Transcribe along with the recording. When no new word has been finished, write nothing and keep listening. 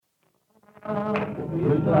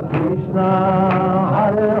Krishna Krishna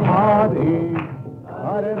Hare Hare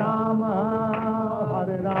Hare Rama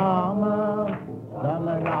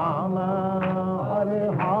Rama Rama Hare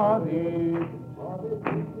Hare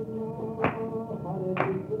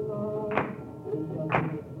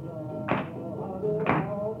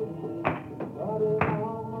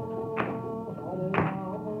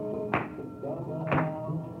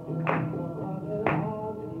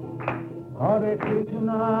Hare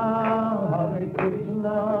Krishna,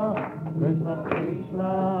 Krishna Krishna,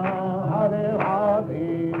 Hare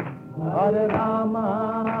Hare, Hare Rama,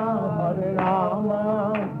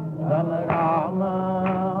 Rama Rama,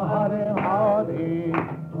 Hare Hare.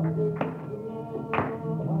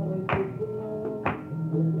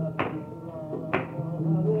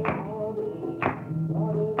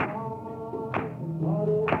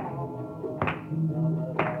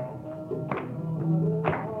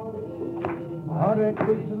 Hare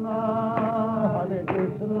Krishna,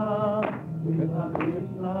 Krishna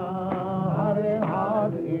Krishna, Hare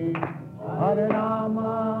Hare, Hare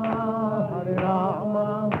Rama,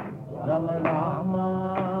 Rama Rama,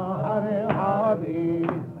 Hare Hare.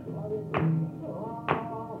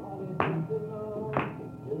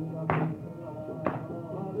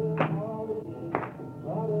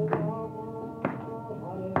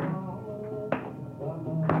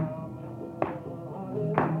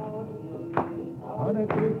 Hare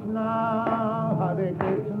Krishna,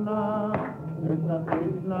 Krishna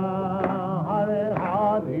Krishna, Hare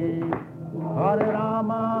Hare, Hare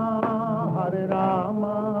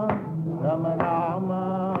Rama, Rama Rama,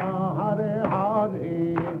 Hare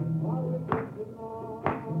Hare.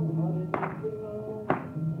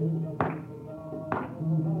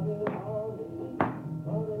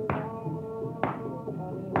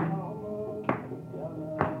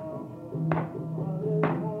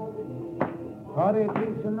 Hare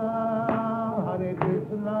Krishna,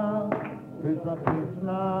 Krishna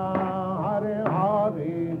Krishna, Hare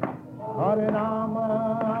Hare, Hare Rama,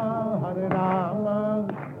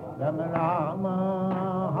 Rama Rama,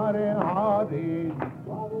 Hare Hare.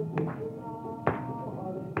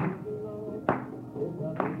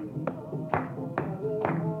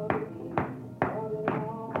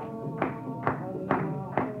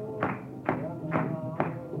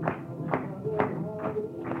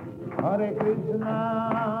 Hare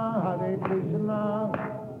Krishna,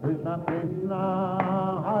 Krishna Krishna,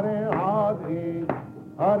 Hare Hare,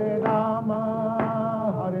 Hare Rama,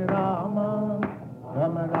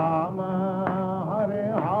 Rama Rama,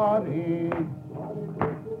 Hare Hare.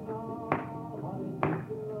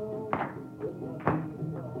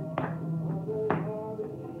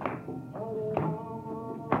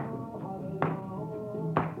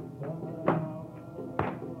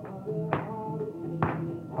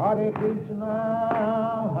 Hare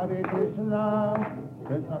Krishna,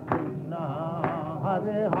 Krishna Krishna,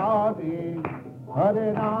 Hare Hare,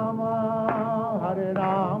 Hare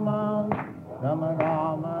Rama, Rama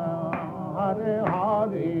Rama, Hare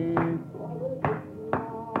Hare.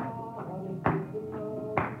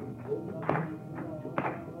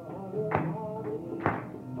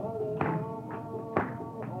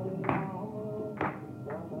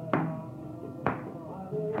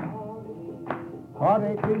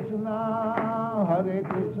 Hare Krishna,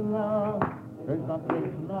 Krishna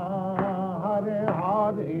Krishna, Hare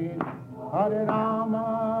Hare, Hare Rama,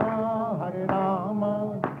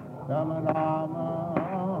 Rama Rama,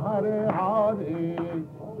 Hare Hare.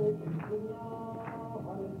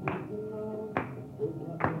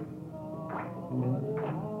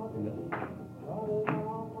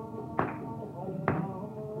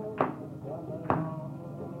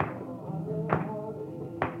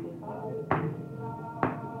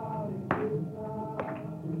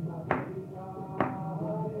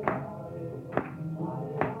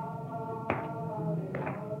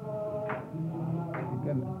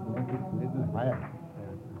 Little higher.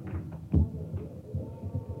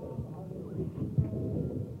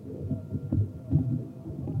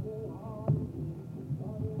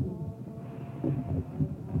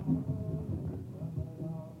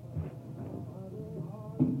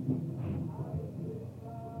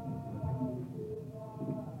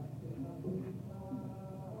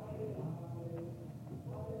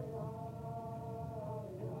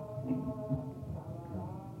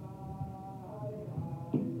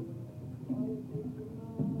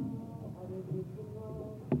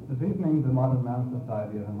 This evening, the Modern Man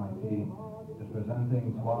Society of MIT is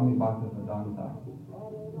presenting Swami Bhaktivedanta.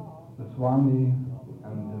 The Swami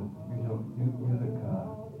and his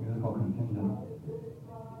musical contingent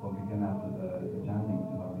will begin after the chanting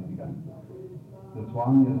has already begun. The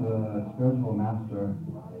Swami is a spiritual master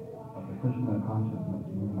of the Krishna consciousness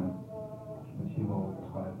movement which he will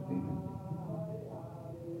describe this evening.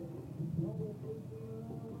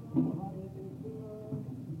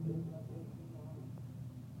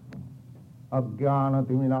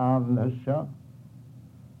 अज्ञानतिमिरान्धस्य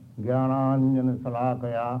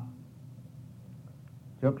ज्ञानाञ्जनशलाकया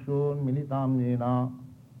चक्षुर्मिलितां येन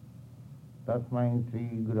तस्मै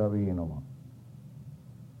श्रीगुरवे नमः.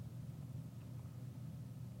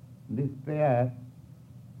 This prayer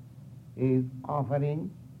is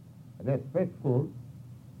offering respectful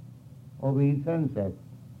obeisances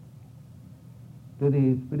to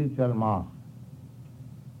the spiritual master.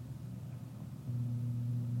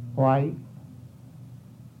 Why?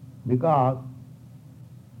 Because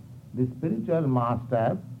the spiritual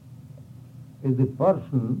master is the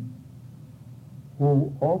person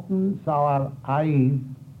who opens our eyes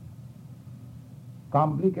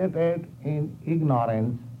complicated in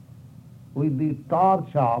ignorance with the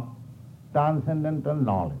torch of transcendental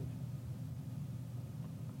knowledge.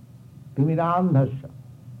 Timirandhasya.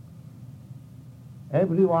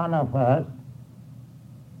 Every one of us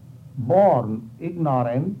born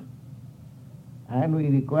ignorant, and we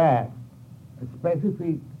require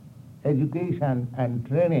specific education and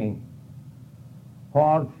training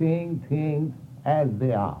for seeing things as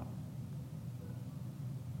they are.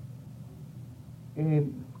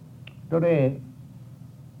 Today,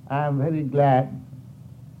 I am very glad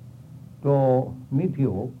to meet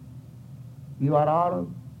you. You are all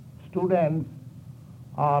students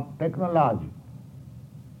of technology.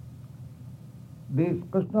 This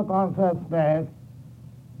Krishna consciousness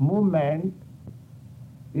movement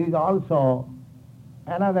is also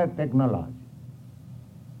another technology.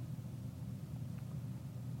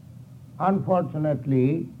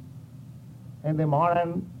 Unfortunately, in the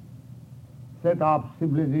modern set of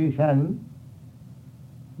civilization,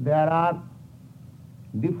 there are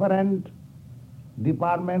different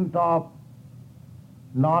departments of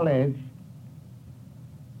knowledge.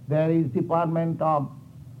 There is department of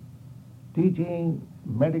teaching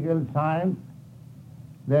medical science,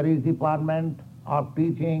 there is department of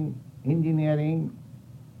teaching engineering,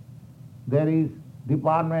 there is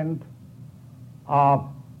department of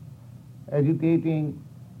educating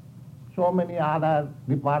so many other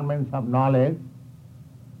departments of knowledge.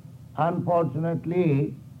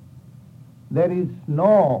 Unfortunately, there is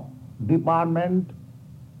no department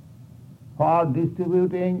for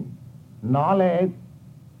distributing knowledge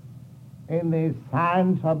in the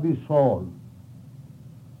science of the soul.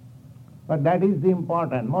 But that is the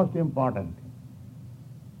most important thing.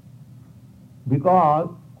 Because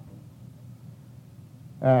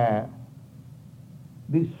the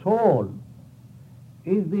soul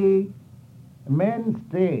is the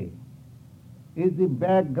mainstay, is the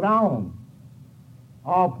background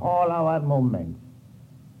of all our movements.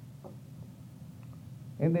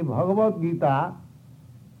 In the Bhagavad Gita,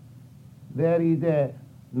 there is a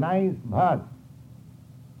nice verse.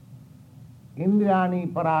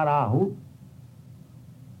 Indriyani pararahu,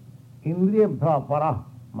 indriyabhya parah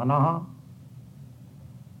manaha,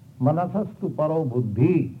 manasastu paro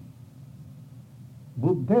buddhi,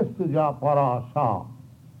 buddhestu ja para sa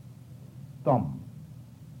tam.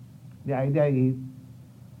 The idea is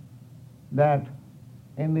that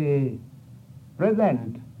in the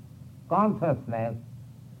present consciousness,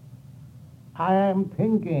 I am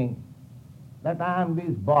thinking that I am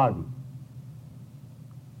this body.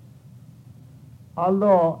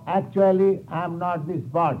 Although actually I am not this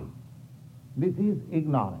body. This is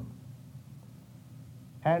ignorance.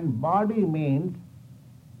 And body means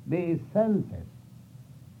the senses.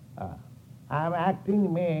 I am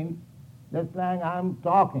acting means just like I am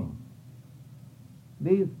talking.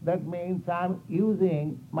 That means I am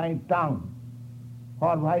using my tongue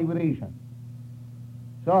for vibration.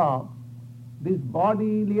 So, this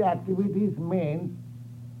bodily activities means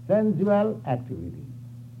sensual activity.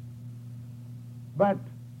 But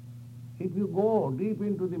if you go deep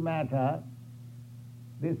into the matter,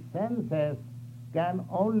 the senses can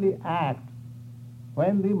only act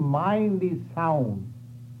when the mind is sound.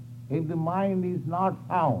 If the mind is not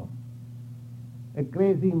sound, a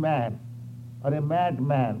crazy man or a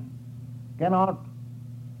madman cannot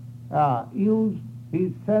use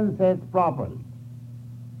his senses properly.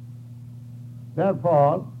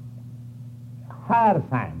 Therefore, higher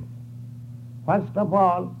science. First of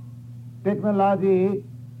all, technology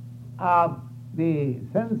of the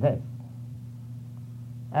senses.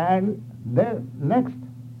 And the next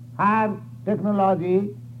higher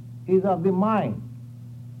technology is of the mind,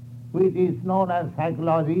 which is known as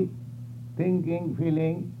psychology, thinking,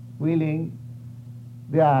 feeling, willing.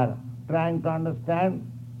 They are trying to understand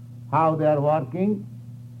how they are working.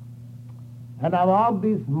 And above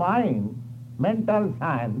this mind, mental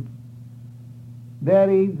science, there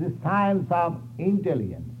is the science of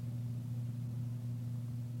intelligence.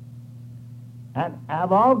 And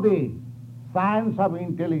above the science of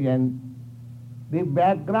intelligence, the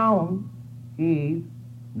background is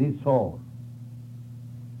the soul.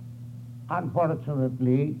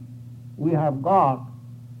 Unfortunately, we have got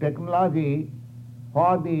technology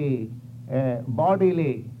for the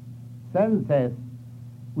bodily senses,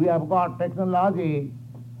 we have got technology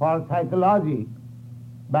for psychology,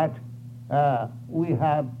 but we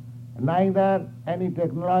have neither any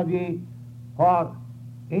technology for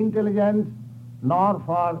intelligence nor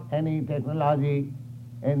for any technology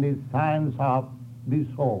in the science of the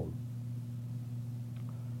soul.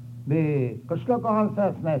 The Krishna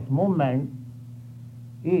consciousness movement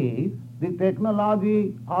is the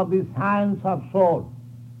technology of the science of soul.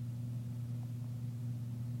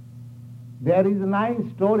 There is a nice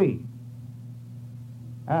story.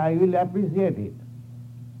 You will appreciate it.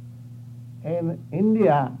 In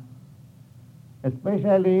India,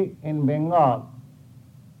 especially in Bengal,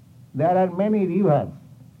 there are many rivers.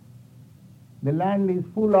 The land is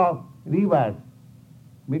full of rivers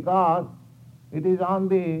because it is on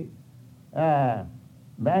the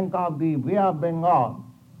bank of the Bay of Bengal.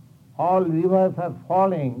 All rivers are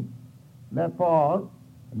falling. Therefore,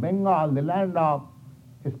 Bengal, the land of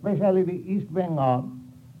especially the East Bengal,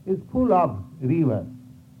 is full of rivers.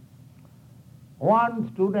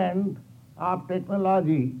 One student of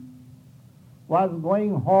technology was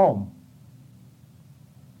going home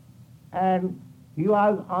and he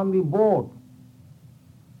was on the boat.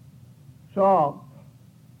 So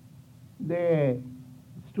the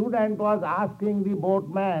student was asking the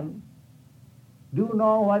boatman, "Do you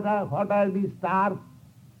know what are these stars?"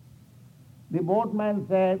 The boatman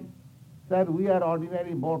said, "Sir, we are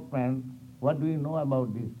ordinary boatmen. What do you know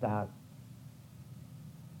about these stars?"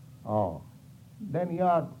 "Oh, then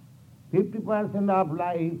your 50% of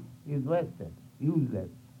life is wasted, useless."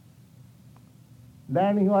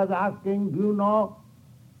 Then he was asking, "Do you know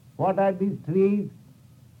what are these trees?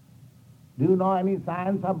 Do you know any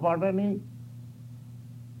science of botany?"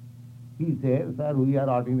 He says, "Sir, we are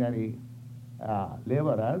ordinary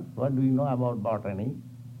laborers. What do you know about botany?"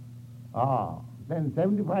 "Oh, then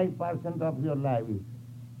 75% of your life is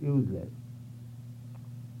useless."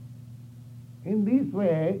 In this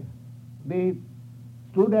way, the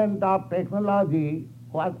student of technology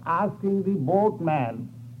was asking the boatman,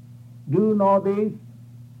 "Do you know this?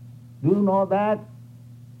 Do you know that?"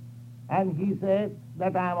 And he said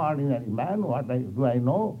that "I am an ordinary man. Do I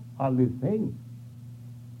know all these things?"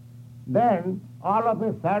 Then all of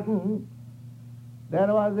a sudden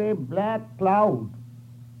there was a black cloud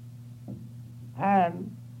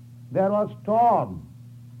and there was storm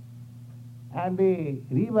and the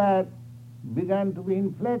river began to be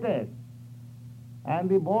inflated. And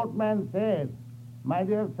the boatman said, "My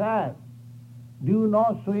dear sir, do you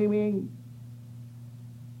know swimming?"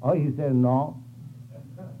 Oh, he said, "No."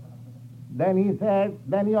 Then he said,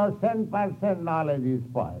 "Then your 10% knowledge is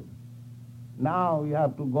spoiled. Now you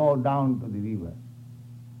have to go down to the river.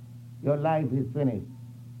 Your life is finished."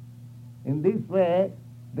 In this way,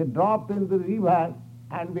 they dropped into the river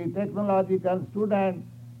and the technological student,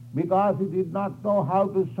 because he did not know how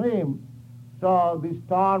to swim, so the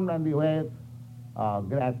storm and the waves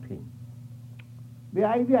grabbed him. The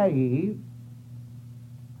idea is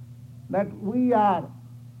that we are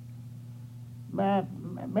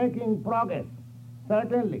making progress,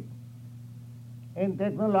 certainly, in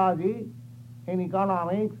technology, in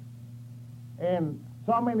economics, in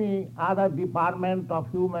so many other departments of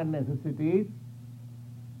human necessities.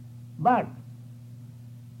 But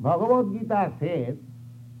Bhagavad Gita says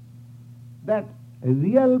that a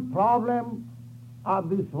real problem of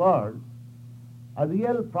this world, a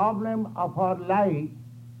real problem of our life,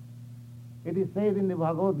 it is said in the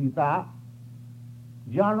Bhagavad Gita,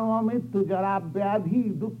 "Janma mittu jara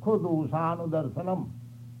vyadhi dukkha dosanu darsanam."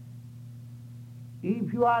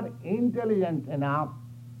 If you are intelligent enough,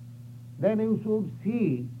 then you should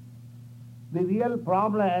see the real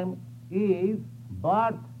problem is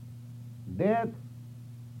birth, death,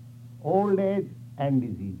 old age and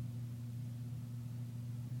disease.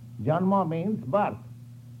 Janma means birth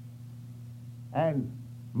and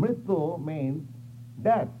mrityu means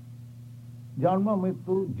death. Janma,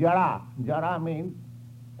 mrityu, jara. Jara means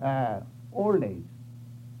old age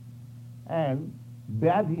and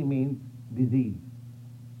vyadhi means disease.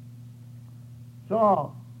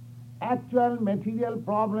 So, actual material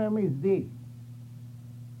problem is this,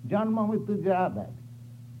 Janma, mrityu, jara, vyadhi.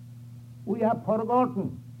 We have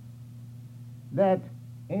forgotten that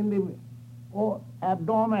in the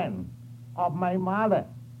abdomen of my mother,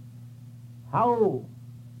 how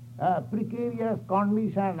precarious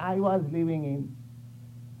condition I was living in.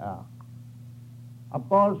 Of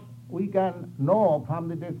course, we can know from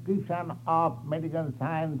the description of medical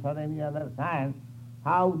science or any other science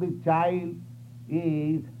how the child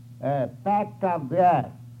is packed up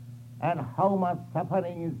there and how much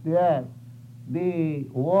suffering is there. The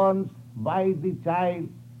worms bite the child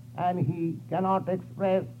and he cannot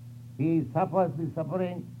express, he suffers the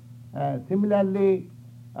suffering. Similarly,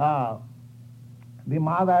 the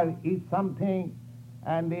mother eats something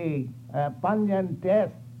and the pungent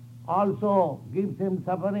taste also gives him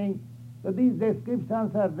suffering. So these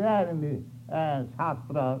descriptions are there in the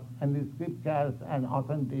Shastras and the scriptures and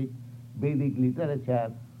authentic Vedic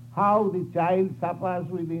literature, how the child suffers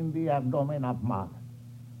within the abdomen of mother.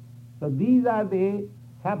 So these are the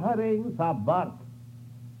sufferings of birth.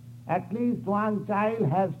 At least one child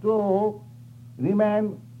has to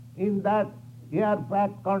remain in that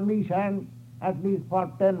air-packed condition at least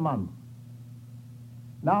for 10 months.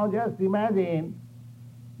 Now just imagine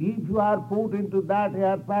if you are put into that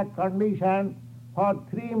air-packed condition for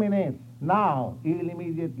 3 minutes, now you will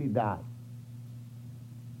immediately die.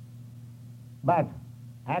 But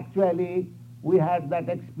actually we had that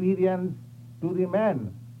experience to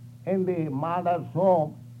remain in the mother's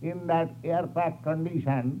home in that air-packed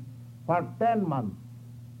condition for 10 months.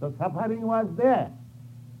 The suffering was there,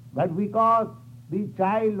 but because the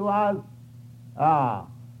child was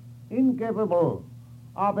incapable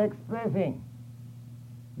of expressing,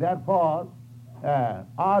 therefore,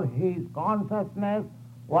 or his consciousness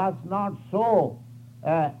was not so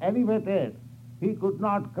elevated, he could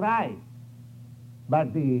not cry,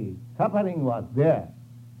 but the suffering was there.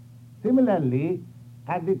 Similarly,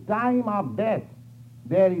 at the time of death,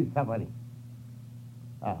 there is suffering.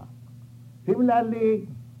 Similarly,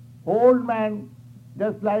 old men,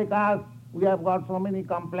 just like us, we have got so many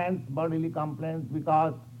complaints, bodily complaints,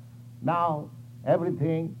 because now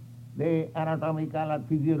everything, the anatomical or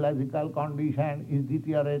physiological condition is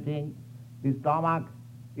deteriorating. The stomach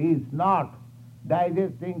is not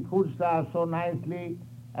digesting foodstuffs so nicely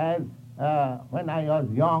as when I was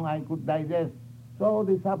young I could digest. So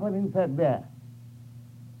the sufferings are there.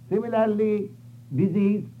 Similarly,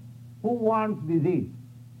 disease. Who wants disease?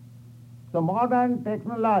 So modern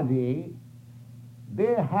technology,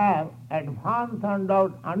 they have advanced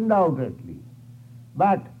undoubtedly,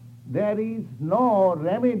 but there is no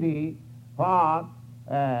remedy for,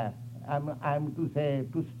 I'm to say,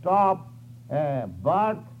 to stop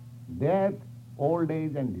birth, death, old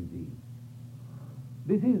age and disease.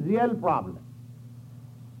 This is real problem.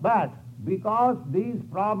 But because these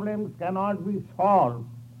problems cannot be solved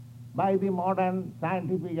by the modern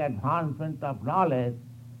scientific advancement of knowledge,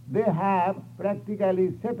 they have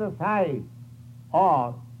practically set aside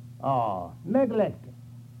or neglected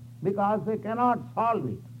because they cannot solve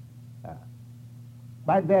it.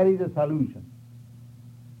 But there is a solution.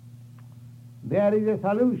 There is a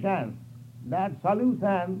solution. That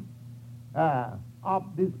solution of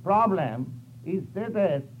this problem is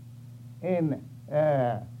stated in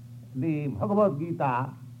the Bhagavad Gita,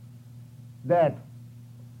 that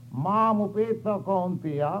Mam upeta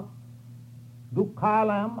kaunteya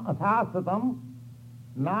dukkhalam asasatam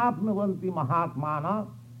napnuvanti mahatmana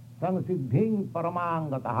samsiddhing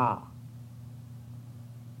paramangataha.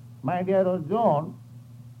 My dear Arjuna,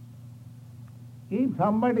 if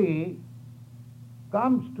somebody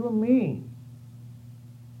comes to me,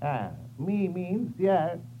 me means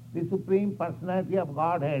here the Supreme Personality of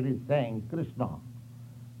Godhead is saying, Krishna,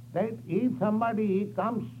 that if somebody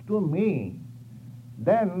comes to me,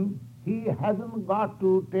 then he hasn't got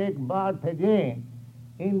to take birth again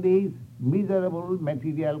in these miserable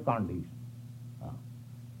material conditions.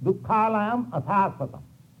 Dukkhalam asasatam.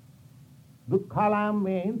 Dukkhalam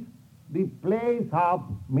means the place of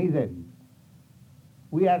misery.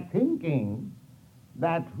 We are thinking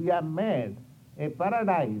that we have made a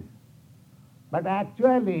paradise, but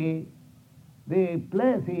actually the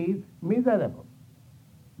place is miserable,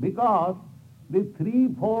 because the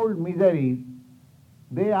threefold miseries,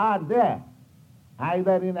 they are there,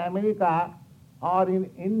 either in America or in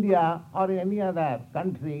India or any other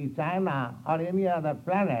country, China or any other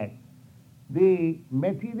planet. The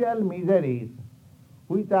material miseries,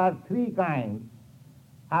 which are three kinds,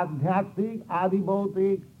 adhyatik,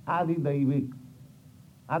 adibhautik, adidaivik.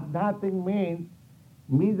 Adhyatik means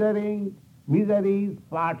miseries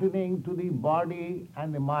pertaining to the body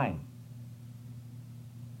and the mind.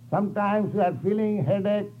 Sometimes you are feeling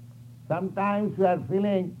headache, sometimes you are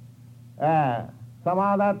feeling some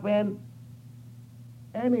other pain,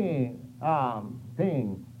 any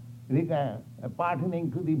thing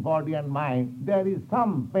pertaining to the body and mind, there is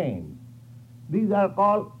some pain. These are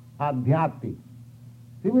called adhyatmic.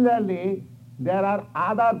 Similarly, there are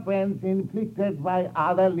other pains inflicted by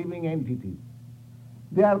other living entities.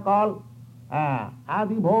 They are called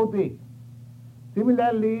adhibhautik.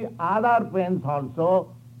 Similarly, other pains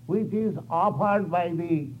also, which is offered by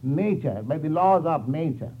the nature, by the laws of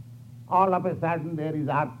nature. All of a sudden there is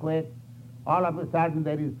earthquake, all of a sudden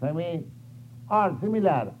there is famine, or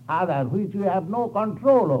similar other, which we have no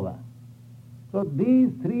control over. So these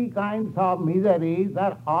three kinds of miseries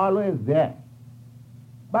are always there.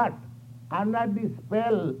 But under the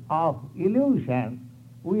spell of illusion,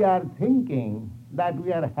 we are thinking that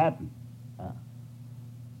we are happy.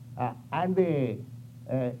 And the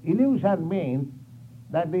illusion means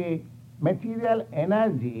that the material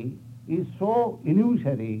energy is so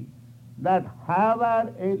illusory that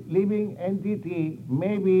however a living entity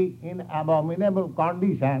may be in abominable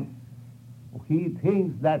condition, he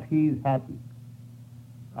thinks that he is happy.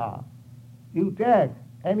 You take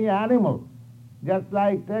any animal, just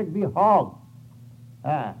like take the hog,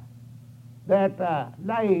 that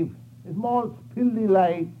life is most filthy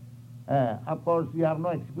life. Of course, you have no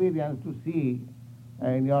experience to see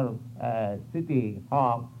in your city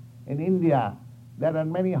hog. In India, there are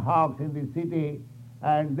many hogs in the city,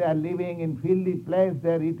 and they are living in filthy place, they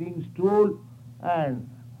are eating stool, and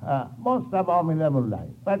most abominable life.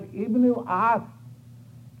 But even you ask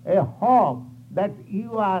a hog that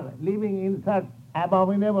you are living in such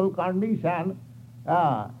abominable condition,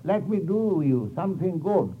 let me do you something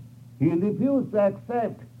good, he will refuse to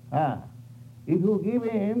accept. If you give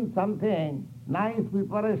him something nice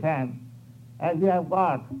preparation, as we have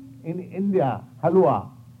got in India, halwa,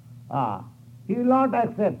 he will not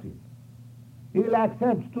accept it. He will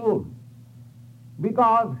accept stool,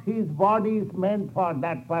 because his body is meant for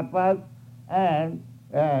that purpose, and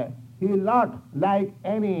he will not like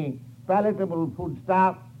any palatable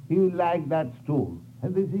foodstuff, he will like that stool.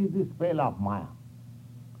 And this is the spell of Maya.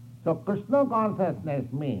 So Krishna consciousness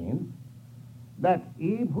means that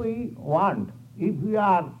if we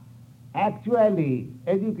are actually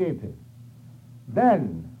educated,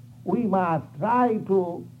 then we must try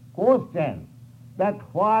to question that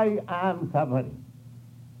why I am suffering.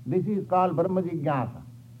 This is called Brahma Jignasa.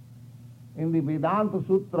 In the Vedanta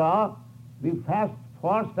Sutra, the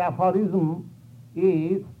first aphorism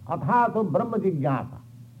is Athato Brahma Jignasa.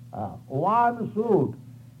 One should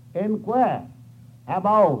inquire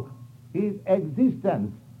about his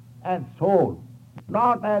existence as soul,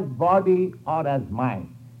 not as body or as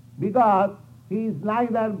mind, because he is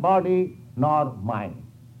neither body nor mind.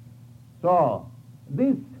 So,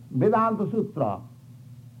 this Vedanta Sutra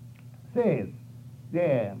says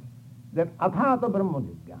that Athato Brahma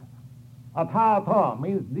Jignasa. Athato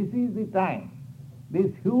means this is the time,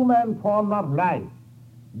 this human form of life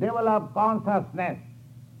develop consciousness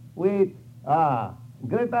with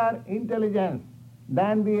greater intelligence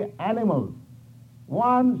than the animals.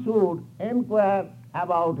 One should inquire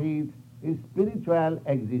about his spiritual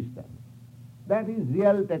existence. That is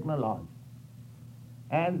real technology.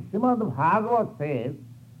 And Srimad Bhagavad says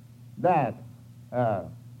that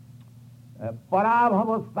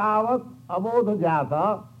parabhavastavat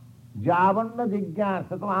abodhajata javanna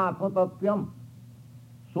jignasata atmatatyam.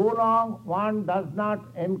 So long one does not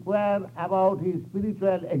inquire about his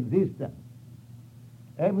spiritual existence.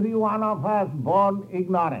 Every one of us born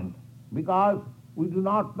ignorant, because we do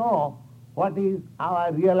not know what is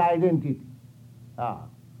our real identity.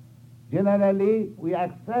 Generally, we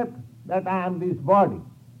accept that I am this body,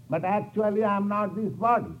 but actually I am not this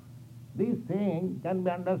body. This thing can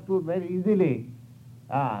be understood very easily.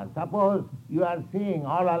 Suppose you are seeing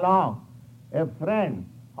all along a friend,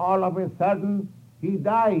 all of a sudden he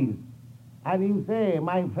dies, and you say,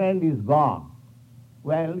 my friend is gone.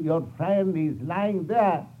 Well, your friend is lying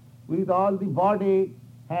there with all the body,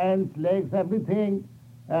 hands, legs, everything.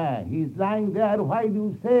 He is lying there. Why do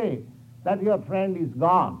you say that your friend is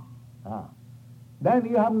gone? Then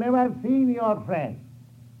you have never seen your friend.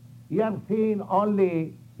 You have seen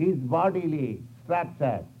only his bodily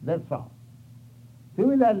structure, that's all.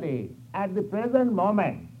 Similarly, at the present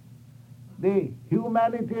moment, the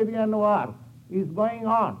humanitarian work is going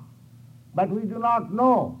on, but we do not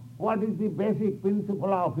know what is the basic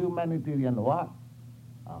principle of humanitarian work.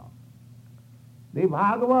 The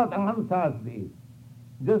Bhagavad answers this.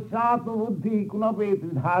 Jasatma buddhi kunapet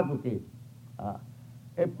vidhatuke.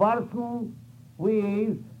 A person who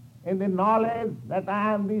is in the knowledge that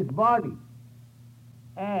I am this body,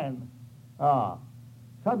 and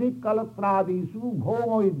sadhik kalatradisu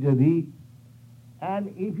bhomo ijjadi,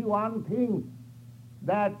 and if one thinks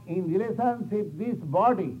that in relationship this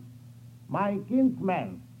body my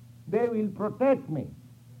kinsmen, they will protect me.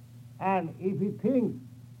 And if he thinks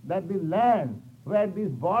that the land where this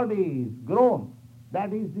body is grown,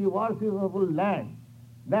 that is the worshipable land,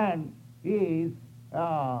 then he is,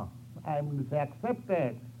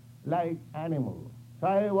 accepted like animal.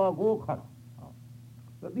 Saiva gokhar.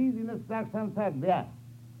 So these instructions are there.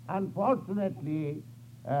 Unfortunately,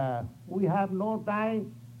 we have no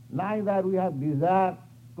time, neither we have desire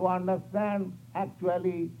to understand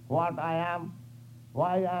actually what I am,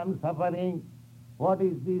 why I am suffering, what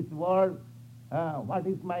is this world, what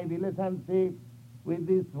is my relationship with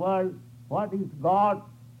this world, what is God,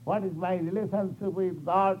 what is my relationship with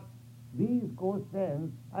God. These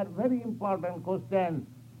questions are very important questions,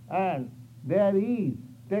 and there is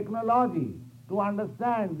technology to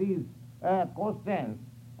understand these questions.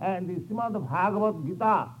 And the Srimad Bhagavad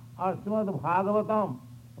Gita or Srimad Bhagavatam,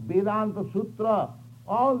 Vedanta Sutra,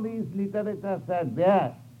 all these literatures are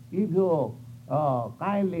there. If you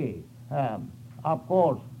kindly, of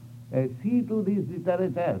course, see to these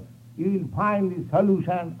literatures, you will find the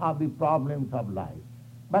solution of the problems of life.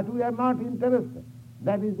 But we are not interested.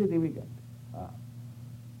 That is the difficulty.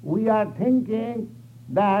 We are thinking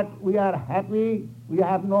that we are happy, we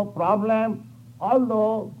have no problem,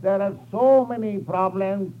 although there are so many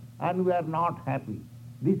problems and we are not happy.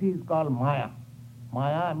 This is called Maya.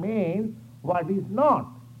 Maya means what is not.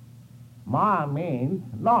 Ma means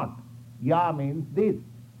not. Ya means this.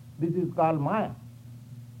 This is called Maya.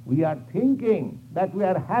 We are thinking that we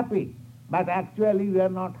are happy, but actually we are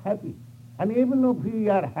not happy. And even if we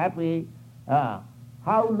are happy,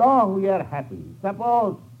 how long we are happy?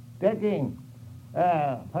 Suppose taking,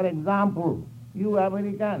 for example, you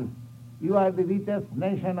Americans, you are the richest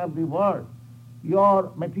nation of the world.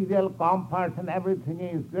 Your material comforts and everything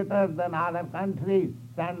is greater than other countries'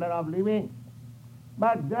 standard of living.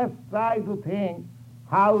 But just try to think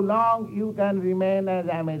how long you can remain as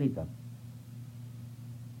American.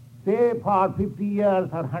 Say for 50 years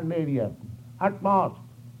or 100 years, at most.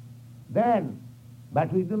 Then,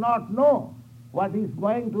 but we do not know what is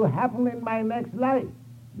going to happen in my next life,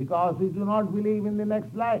 because we do not believe in the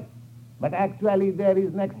next life. But actually there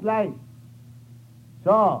is next life.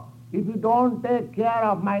 So, if you don't take care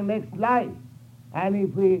of my next life, and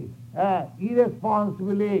if we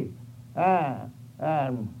irresponsibly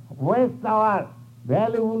waste our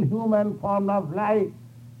valuable human form of life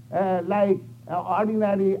like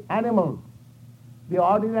ordinary animals, the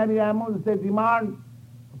ordinary animals, they demand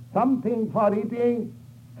something for eating,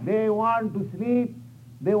 they want to sleep,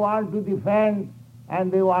 they want to defend,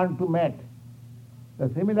 and they want to mate. So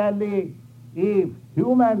similarly, if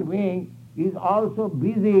human being is also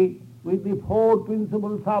busy with the four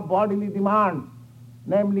principles of bodily demand,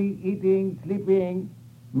 namely eating, sleeping,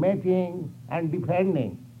 mating, and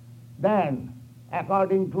defending, then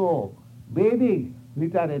according to Vedic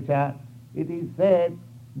literature, it is said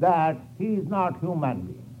that he is not human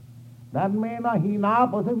being. Dharmena hina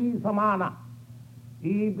pasavi samana.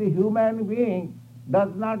 If the human being does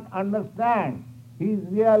not understand his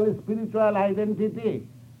real spiritual identity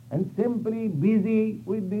and simply busy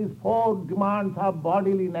with these four demands of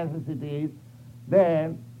bodily necessities,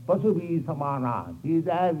 then pasuvi samana. He is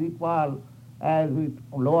as equal as with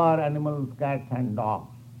lower animals, cats and dogs.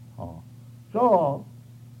 So,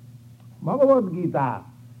 Bhagavad Gita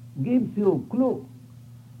gives you clue.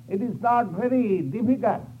 It is not very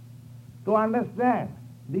difficult to understand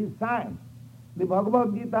this science. The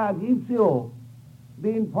Bhagavad Gita gives you the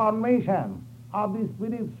information of the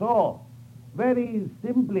spirit soul very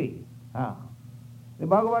simply. The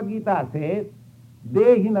Bhagavad Gita says,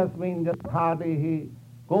 Dehinasmin jatha dehi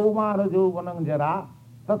kaumara jauvanam jara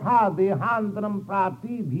tatha dehantanam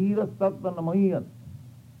prapti dhiras tattva namayat.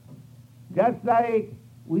 Just like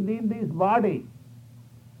within this body,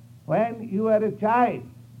 when you are a child,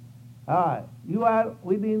 you are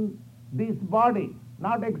within this body,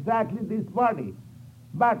 not exactly this body,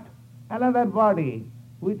 but another body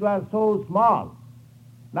which was so small.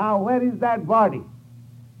 Now where is that body?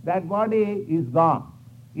 That body is gone.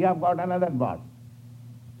 You have got another body.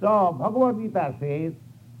 So Bhagavad Gita says,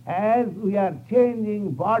 as we are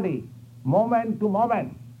changing body moment to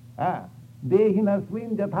moment,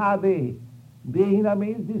 Dehinasmin jatha dehi. Dehina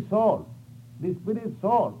means the soul, the spirit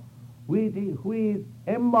soul, who is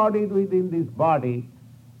embodied within this body,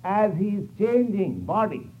 as he is changing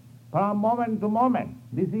body from moment to moment.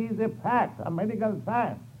 This is a fact, a medical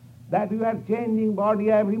science, that you are changing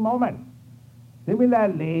body every moment.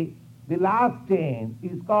 Similarly, the last change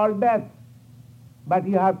is called death. But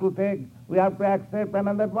we have to accept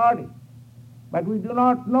another body. But we do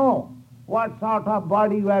not know what sort of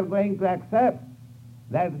body we are going to accept.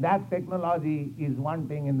 That technology is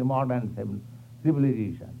wanting in the modern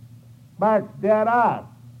civilization. But there are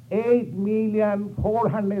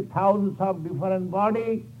 8,400,000 of different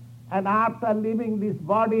bodies, and after leaving this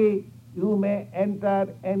body, you may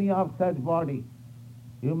enter any of such body.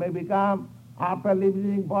 You may become, after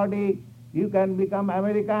leaving body, you can become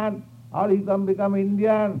American, or you can become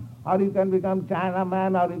Indian, or you can become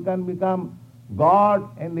Chinaman, or you can become God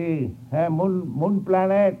in the moon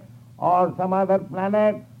planet, or some other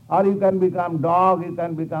planet, or you can become dog, you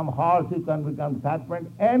can become horse, you can become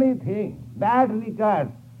serpent, anything. That requires,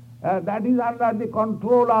 that is under the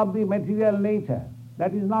control of the material nature.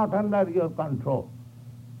 That is not under your control.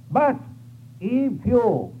 But if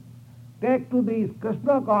you take to this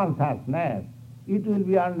Krishna consciousness, it will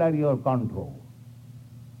be under your control.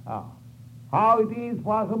 How it is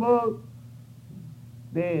possible?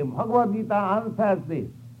 The Bhagavad Gita answers this.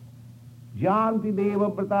 Janti deva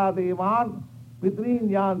prata devan pitrin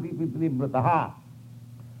janti pitrivrataha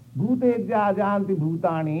bhutejya janti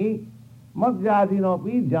bhutani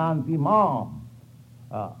madhyadinopi janti mam.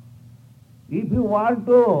 If you want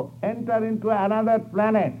to enter into another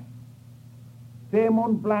planet, say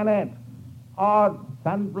moon planet or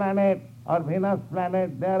sun planet or Venus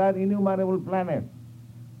planet, there are innumerable planets.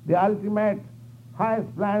 The ultimate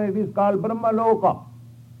highest planet is called Brahmaloka.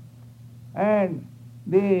 And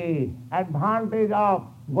the advantage of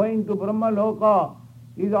going to Brahmaloka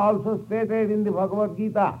is also stated in the Bhagavad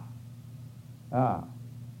Gita,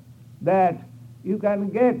 that you can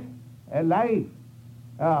get a life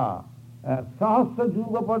sahasra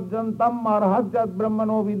juga parjantam arhajat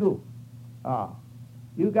brahmano vidu.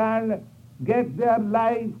 You can get their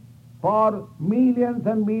life for millions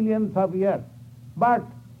and millions of years, but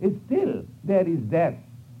still there is death,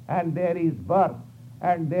 and there is birth,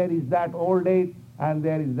 and there is that old age, and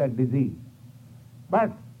there is that disease.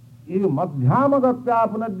 But if madhyamagatya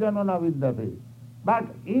punajjanana vidyate, but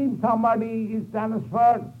if somebody is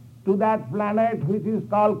transferred to that planet which is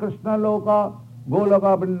called Krishna Loka,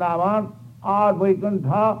 Goloka Vrindavan, or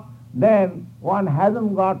Vaikuntha, then one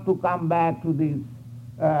hasn't got to come back to this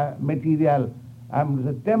material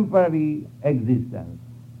temporary existence.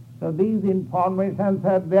 So these informations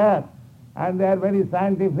are there, and they are very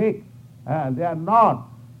scientific. They are not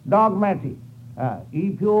dogmatic.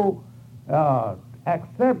 If you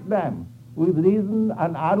accept them with reason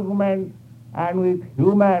and argument and with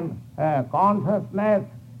human consciousness,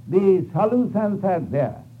 the solutions are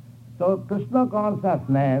there. So Krishna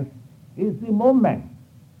consciousness is the movement.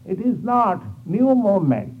 It is not new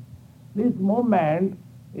movement. This movement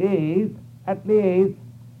is at least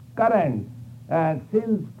current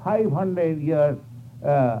since 500 years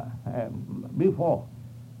before.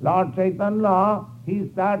 Lord Chaitanya, he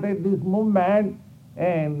started this movement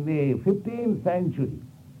in the 15th century.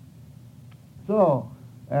 So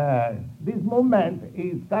this movement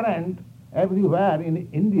is current everywhere in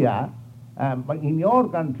India, but in your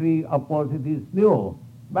country, of course, it is new.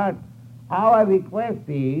 But our request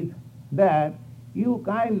is that you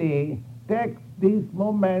kindly take this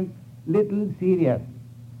movement little seriously.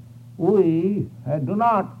 We do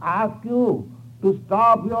not ask you to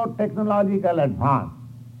stop your technological advance.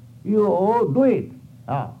 You do it.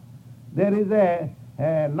 There is a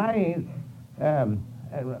nice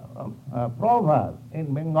proverb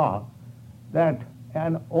in Bengal that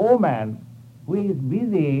an woman who is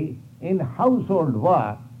busy in household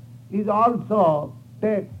work is also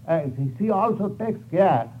she also takes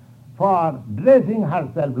care for dressing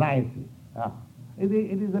herself nicely. It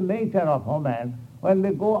is the nature of women. When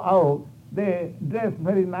they go out, they dress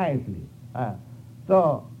very nicely.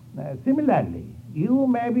 Similarly, you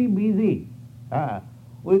may be busy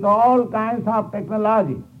with all kinds of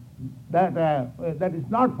technology that is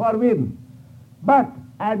not forbidden, but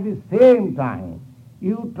at the same time,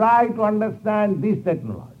 you try to understand this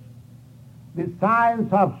technology, the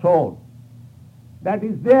science of soul, that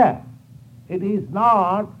is there. It is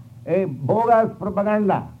not a bogus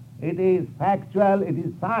propaganda. It is factual, it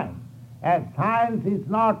is science. As science is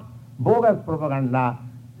not bogus propaganda,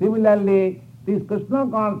 similarly, this Krishna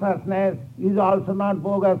consciousness is also not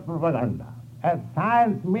bogus propaganda. As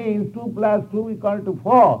science means 2 plus 2 equal to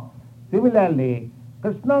 4, similarly,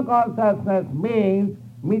 Krishna consciousness means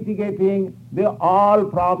mitigating all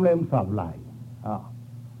problems of life.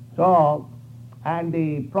 And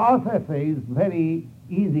the process is very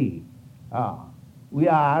easy.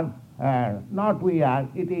 It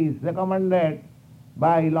is recommended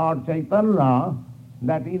by Lord Chaitanya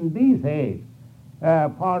that in this age,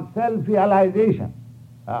 for self-realization,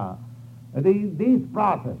 this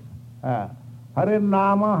process,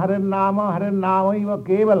 Harinama, Harinama, Harinama iva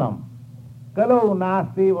kevalam, Kalau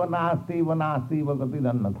nasti va nasti va nasti va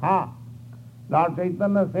gatidannatha. Lord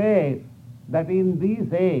Chaitanya says that in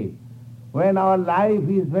this age, when our life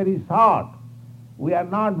is very short, we are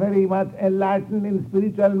not very much enlightened in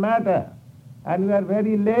spiritual matter, and we are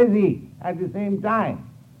very lazy at the same time,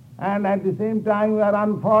 and at the same time we are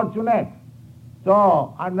unfortunate.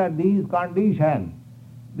 So, under these conditions,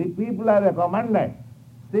 the people are recommended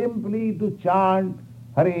simply to chant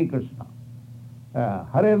Hare Krishna.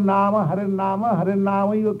 Hare Nama, Hare Nama, Hare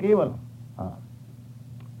Nama Eva Keval.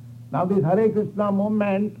 Now this Hare Krishna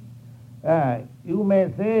movement, you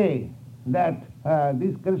may say that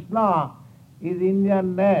this Krishna is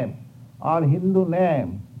Indian name or Hindu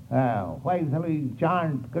name. Why shall we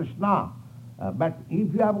chant Krishna? But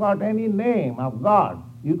if you have got any name of God,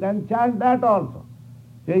 you can chant that also.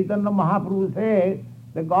 Chaitanya Mahaprabhu says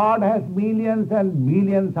the God has millions and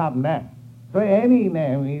billions of names. So any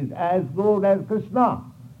name is as good as Krishna.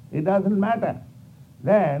 It doesn't matter.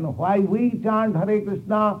 Then why we chant Hare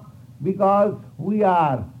Krishna? Because we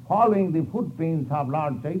are following the footprints of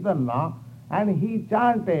Lord Chaitanya, and he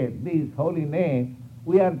chanted this holy name,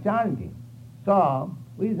 we are chanting. So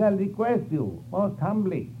we shall request you most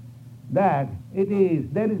humbly that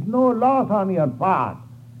there is no loss on your part,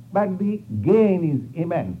 but the gain is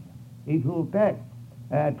immense. If you take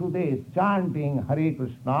today's chanting Hare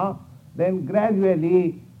Krishna, then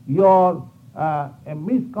gradually your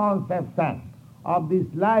misconception of this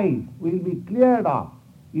life will be cleared off.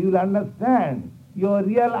 You will understand your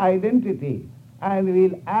real identity and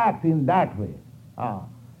will act in that way.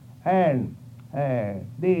 And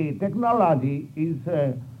the technology is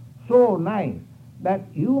so nice that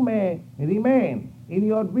you may remain in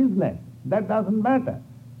your business. That doesn't matter.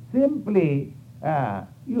 Simply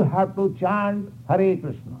you have to chant Hare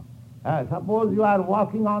Krishna. Suppose you are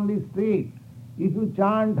walking on the street. If you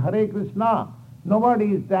chant Hare Krishna, nobody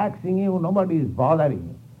is taxing you, nobody is bothering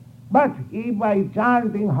you. But if by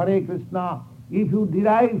chanting Hare Krishna, if you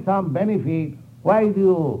derive some benefit, why do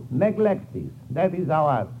you neglect this? That is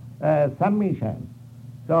our submission.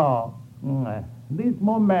 So this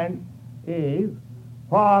movement is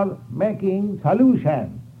for making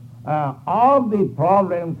solution of the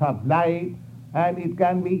problems of life, and it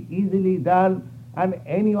can be easily done, and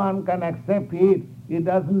anyone can accept it. It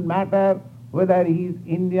doesn't matter whether he is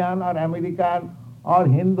Indian or American or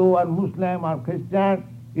Hindu or Muslim or Christian.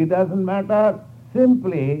 It doesn't matter.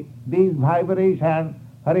 Simply these vibrations,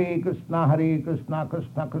 Hare Krishna,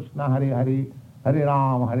 Krishna Krishna, Hare Hare, Hare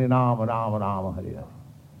Ram, Ram Ram, Hare Hare.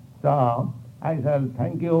 So I shall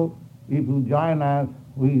thank you if you join us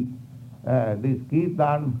with this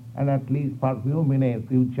Kirtan, and at least for a few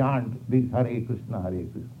minutes you chant this Hare Krishna, Hare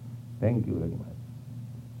Krishna. Thank you very much.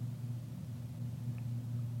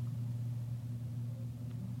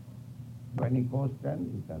 Any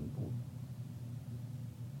question you can put.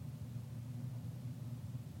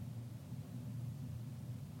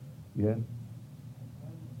 Yes?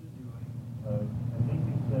 I think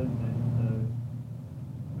you said that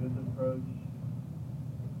this approach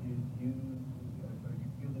is used, or you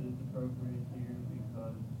feel that it's appropriate here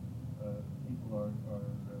because people are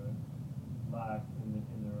lax in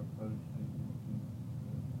their approach to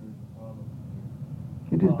spiritual problems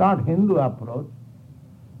here. It is not Hindu approach.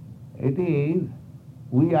 It is,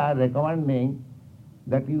 we are recommending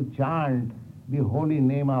that you chant the holy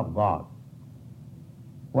name of God.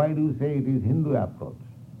 Why do you say it is Hindu approach?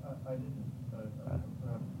 I didn't.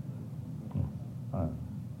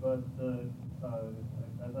 But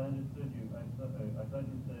as I understood you, I thought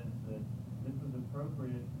you said that this was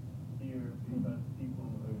appropriate here because people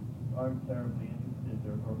aren't terribly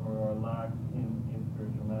interested or are lax in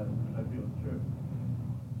spiritual matters, which I feel is true.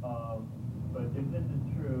 But if this is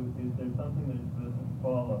true, is there something that it's supposed to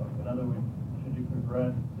follow? In other words, should you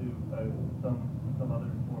progress to some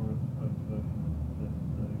other form of devotion that's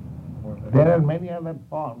more effective? There are many other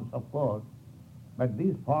forms, of course, but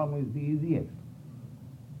this form is the easiest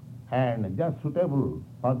and just suitable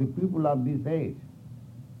for the people of this age.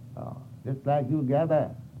 Just like you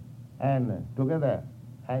gather and together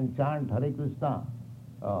and chant Hare Krishna,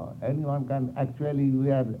 anyone can, actually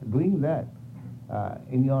we are doing that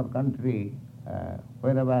in your country.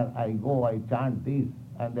 Wherever I go, I chant this,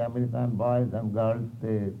 and the American boys and girls,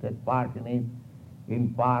 they take part in it,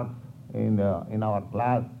 in parks, in our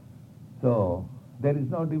class. So there is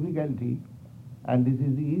no difficulty, and this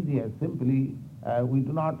is the easiest. Simply, we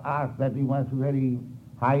do not ask that you must be very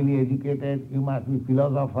highly educated, you must be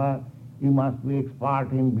philosopher, you must be expert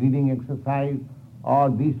in breathing exercise, or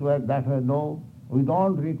this word, that word. No, we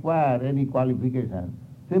don't require any qualification.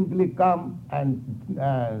 Simply come and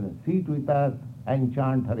sit with us and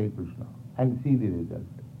chant Hare Krishna and see the result.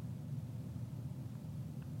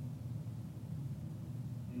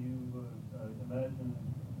 imagine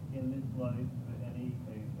in this life any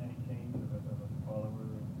change of a follower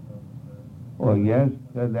Oh yes,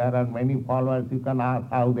 there are many followers. You can ask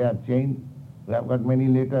how they have changed. We have got many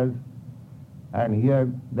letters. And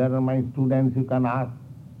here there are my students. You can ask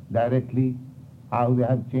directly how they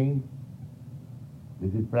have changed.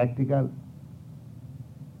 This is practical.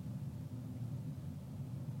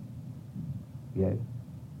 Yes.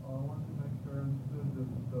 I want to make sure I understood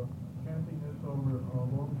that chanting this over a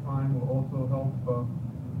long time will also help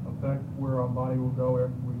affect where our body will go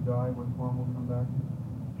after we die, what form will come back in.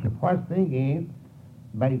 The first thing is,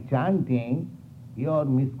 by chanting, your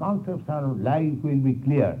misconception of life will be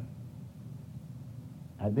clear.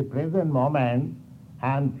 At the present moment,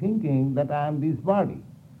 I am thinking that I am this body.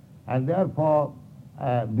 And therefore,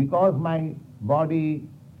 because my body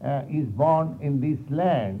is born in this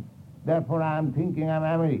land, therefore I am thinking I am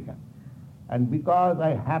American. And because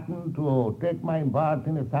I happen to take my birth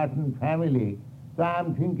in a certain family, so I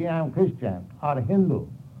am thinking I am Christian or Hindu.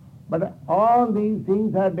 But all these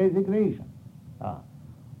things are designation.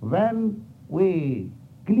 When we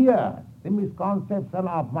clear the misconception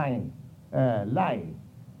of my life,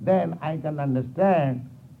 then I can understand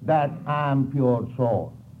that I am pure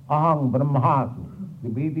soul. Aham Brahmasmi. The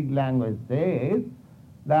Vedic language says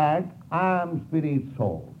that I am spirit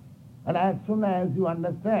soul. And as soon as you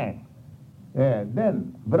understand,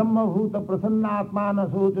 then Brahma Bhuta Prasannatmana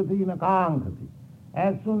Sochati Nakankhati.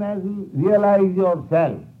 As soon as you realize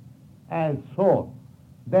yourself as soul,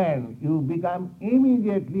 then you become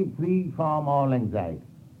immediately free from all anxiety.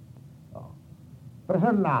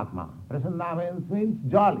 Prasannatma. Prasanna means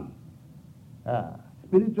jolly.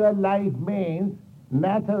 Spiritual life means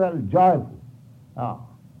natural, joyful.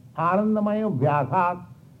 Anandamaya Vyasat,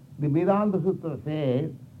 the Vedanta Sutra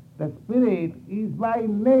says, the spirit is by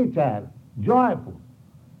nature joyful.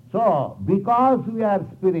 So, because we are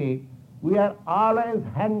spirit, we are always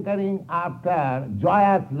hankering after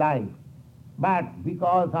joyous life. But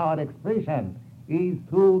because our expression is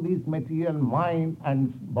through this material mind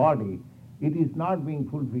and body, it is not being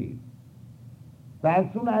fulfilled. So as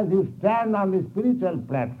soon as you stand on the spiritual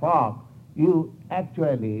platform, you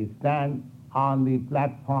actually stand on the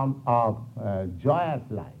platform of joyous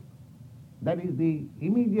life. That is the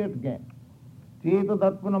immediate gain. Cheta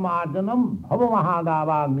tatpana marjanam bhava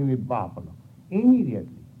mahadavagni nidvapanam.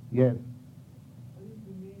 Immediately, yes. What is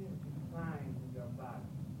the meaning of the sign in your body?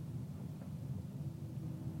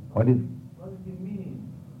 What is the meaning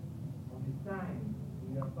of the sign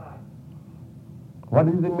in your body? What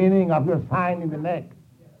is the meaning of your sign in the neck?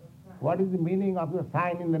 What is the meaning of your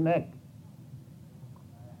sign in the neck?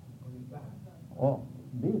 Oh,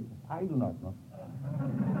 this? I do not know.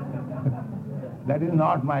 That is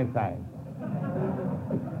not my sign.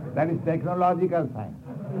 That is technological sign.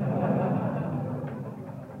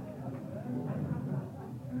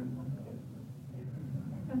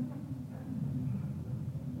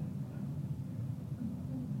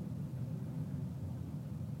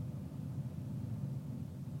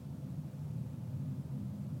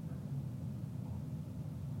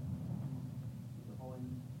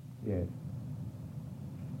 Yes.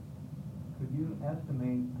 Could you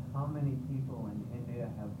estimate how many people in India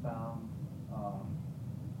have found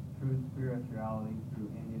true spirituality through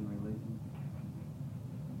Indian religion?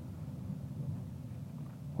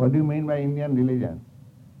 What do you mean by Indian religion?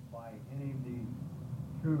 By any of the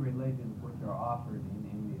true religions which are offered in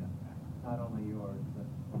India, not only yours,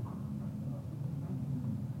 but...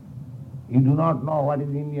 You do not know what is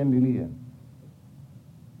Indian religion.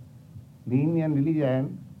 The Indian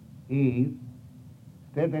religion is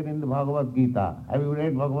stated in the Bhagavad Gita. Have you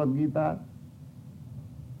read Bhagavad Gita?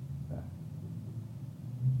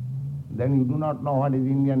 Then you do not know what is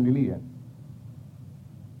Indian religion.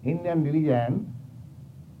 Indian religion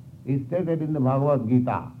is stated in the Bhagavad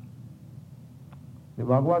Gita. The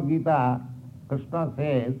Bhagavad Gita, Krishna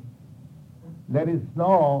says, there is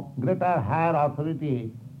no greater higher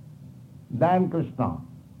authority than Krishna.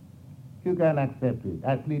 You can accept it.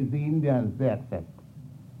 At least the Indians, they accept.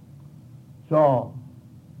 So,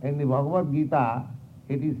 in the Bhagavad Gita,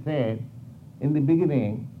 it is said in the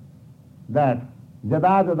beginning that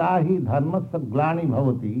Jada jada hi dharmasya glani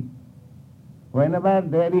bhavati, whenever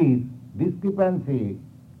there is discrepancy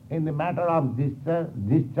in the matter of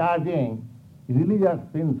discharging religious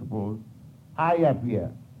principles, I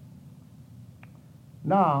appear.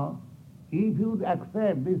 Now, if you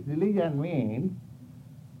accept this religion means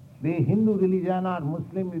the Hindu religion or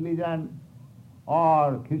Muslim religion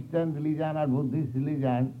or Christian religion or Buddhist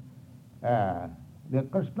religion, the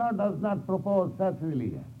Krishna does not propose such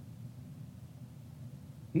religion.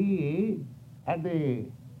 He, at the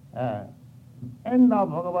end of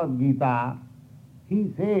Bhagavad Gita, he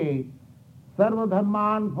says, Sarva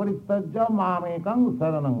dharman parittajya mamekam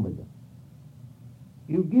saranam bhaja.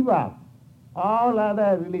 You give up all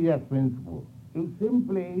other religious principles. You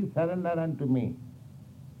simply surrender unto me.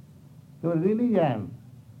 So religion,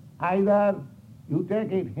 either you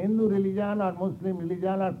take it Hindu religion or Muslim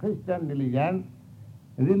religion or Christian religion,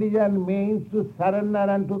 religion means to surrender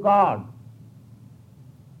unto God.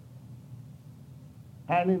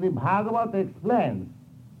 And in the Bhagavad explains,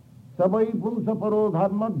 Sabai Purusha Paro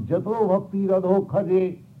Dharma Jato Bhakti Radho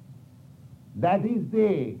Khaje. That is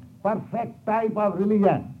the perfect type of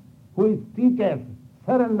religion which teaches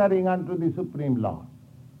surrendering unto the Supreme Lord.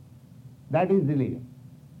 That is religion.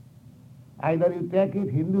 Either you take it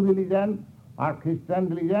Hindu religion or Christian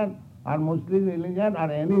religion or Muslim religion or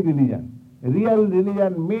any religion. Real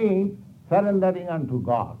religion means surrendering unto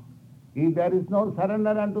God. If there is no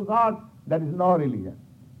surrender unto God, there is no religion.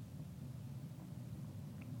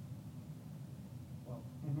 Well,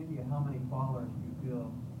 in India, how many followers do you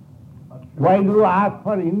feel? Why do you ask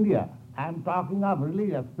for India? I am talking of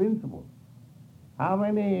religious principles. How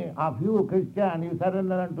many of you Christian, you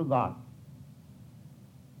surrender unto God?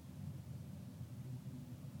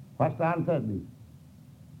 First answer this.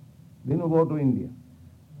 Then you go to India.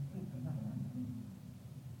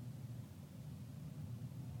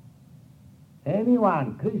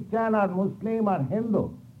 Anyone, Christian or Muslim or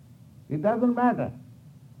Hindu, it doesn't matter.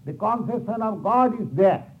 The conception of God is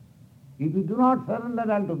there. If you do not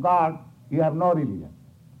surrender unto God, you have no religion.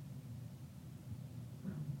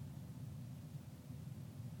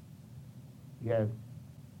 Yes.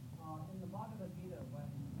 In the Bhagavad Gita, when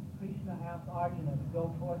Krishna asked Arjuna to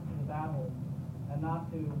go forth to the battle and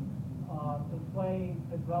not to slay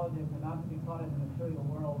his relatives and not to be caught in the material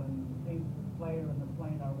world and see the slayer and the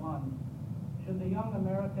slain are one, should the young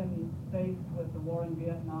American faced with the war in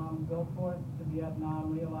Vietnam go forth to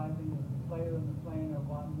Vietnam realizing that the slayer and the slain are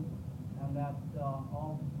one and that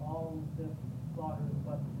all this slaughter is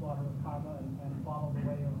but the slaughter of karma and follow the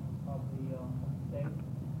way of the state?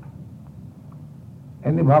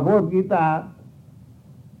 In the Bhagavad Gita,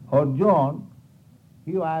 Arjuna,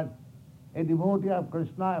 he was a devotee of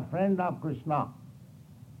Krishna, a friend of Krishna.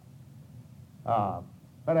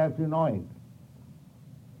 Perhaps you know it.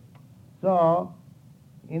 So,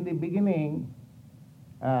 in the beginning,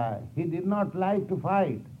 he did not like to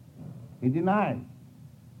fight. He denied.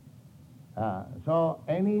 So,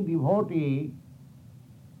 any devotee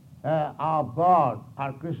of God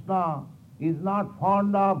or Krishna is not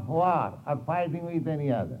fond of war or fighting with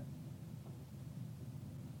any other.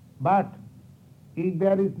 But if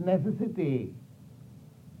there is necessity,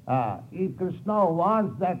 if Krishna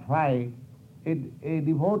wants that fight, a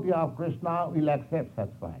devotee of Krishna will accept such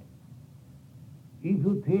fight. If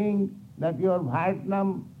you think that your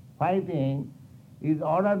Vietnam fighting is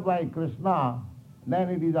ordered by Krishna, then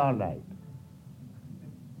it is all right.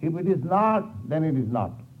 If it is not, then it is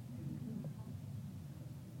not.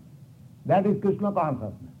 That is Krishna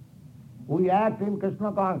consciousness. We act in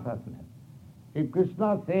Krishna consciousness. If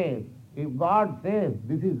Krishna says, if God says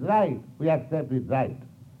this is right, we accept it right.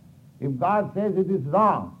 If God says it is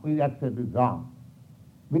wrong, we accept it wrong.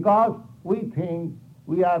 Because we think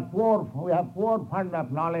we have poor fund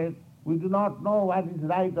of knowledge, we do not know what is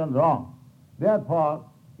right and wrong. Therefore,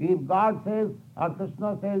 if God says or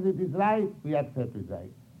Krishna says it is right, we accept it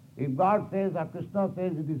right. If God says or Krishna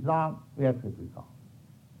says it is wrong, we accept it wrong.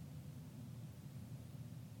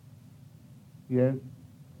 Yes? In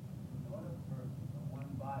order for one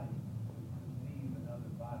body to perceive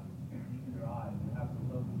another body, use your eyes, you have to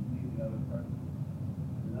look and see the other person.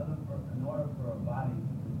 In order for a body to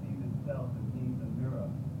perceive itself, it needs a mirror.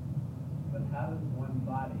 But how does one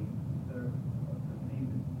body perceive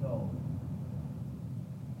its soul?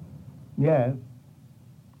 Yes.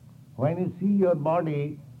 When you see your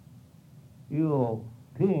body, you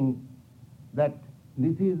think that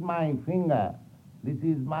this is my finger, this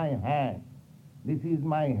is my hand, this is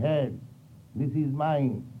my head, this is my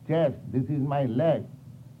chest, this is my leg.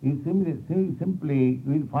 You simply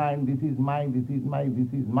will find this is mine, this is mine,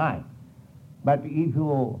 this is mine. But if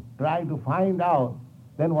you try to find out,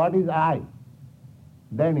 then what is I?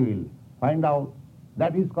 Then you will find out.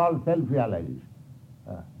 That is called self-realization.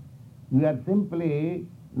 We are simply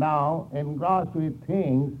now engrossed with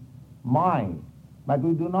things, mine, but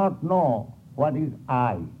we do not know what is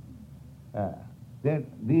I. That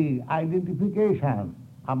the identification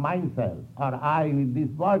of myself or I with this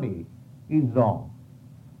body is wrong.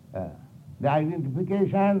 The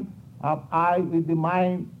identification of I with the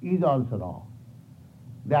mind is also wrong.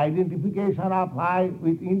 The identification of I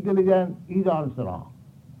with intelligence is also wrong.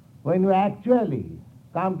 When you actually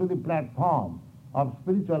come to the platform of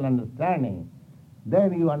spiritual understanding,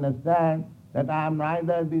 then you understand that I am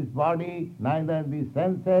neither this body, neither these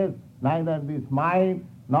senses, neither this mind,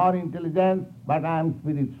 nor intelligence, but I am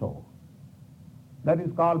spirit soul. That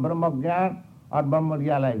is called Brahma Jnana or Brahma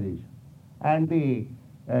realization. And the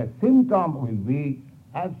symptom will be,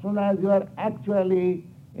 as soon as you are actually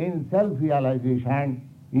in self-realization,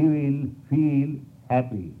 you will feel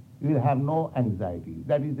happy. You will have no anxiety.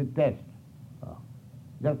 That is the test.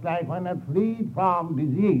 Just like when you are freed from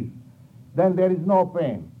disease, then there is no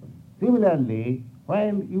pain. Similarly,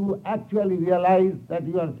 when you actually realize that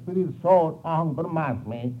you are spirit soul, aham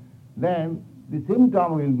brahmasmi, then the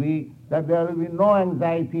symptom will be that there will be no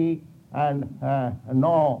anxiety and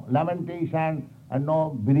no lamentation and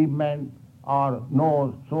no bereavement or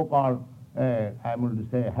no so-called, I am going to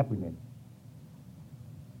say, happiness.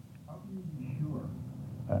 How can you be sure?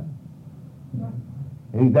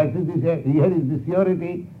 Here is the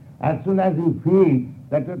surety. As soon as you feel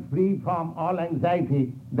that you are free from all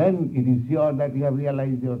anxiety, then it is sure that you have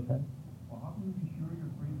realized yourself. Well, how can you be sure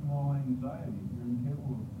you're free from all anxiety? You're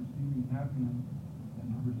incapable of perceiving happiness and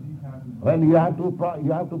to perceive happiness. Well,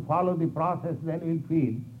 you have to follow the process, then you will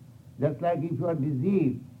feel. Just like if you are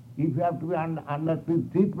diseased, if you have to be under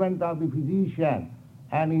treatment of the physician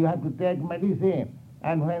and you have to take medicine,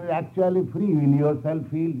 and when you are actually free, will yourself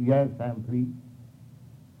feel, yes, I am free.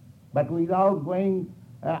 But without going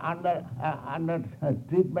under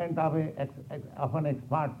treatment of an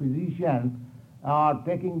expert physician or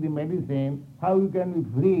taking the medicine, how you can be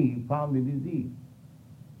free from the disease?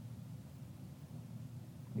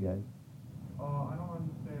 Yes. I don't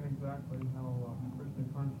understand exactly how Krishna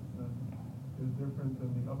consciousness is different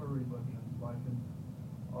than the other religions. Like in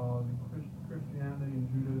Christianity and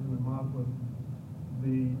Judaism and Muslim,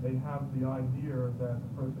 they have the idea that a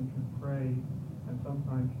person should pray and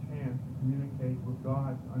sometimes chant to communicate with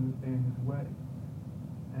God, to understand His way.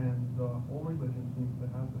 And all religions seem to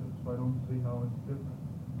have this, so I don't see how it's different.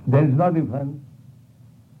 There is no difference.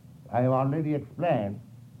 I have already explained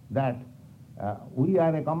that we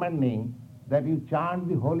are recommending that you chant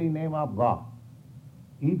the holy name of God.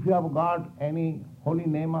 If you have got any holy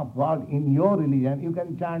name of God in your religion, you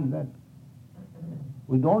can chant that.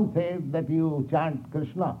 We don't say that you chant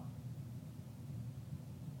Krishna.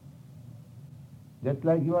 Just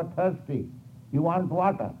like you are thirsty, you want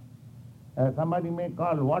water. Somebody may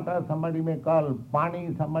call water, somebody may call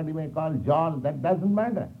pani, somebody may call jal, that doesn't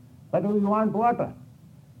matter. But you want water.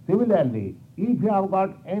 Similarly, if you have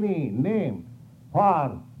got any name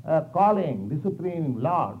for calling the Supreme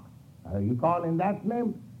Lord, you call in that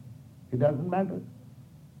name, it doesn't matter.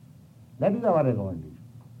 That is our recommendation.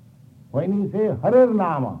 When you say Harir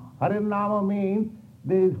Nama means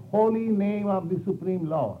the holy name of the Supreme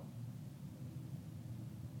Lord.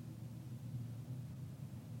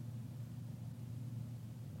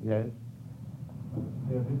 Yes.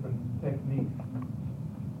 There are different techniques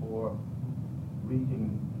for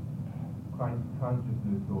reaching Christ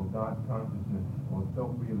consciousness or God consciousness or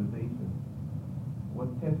self-realization.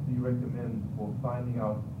 What test do you recommend for finding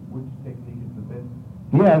out which technique is the best?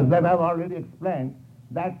 Yes, that I've already explained.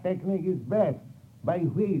 That technique is best by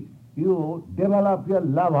which you develop your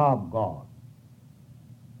love of God.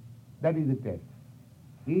 That is the test.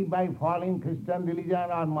 If by following Christian religion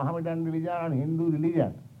or Mohammedan religion or Hindu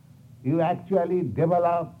religion, you actually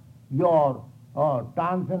develop your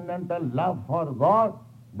transcendental love for God,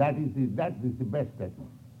 that is the best technique.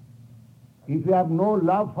 If you have no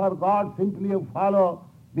love for God, simply you follow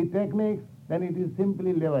the techniques, then it is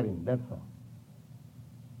simply levering, that's all.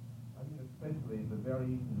 I mean especially the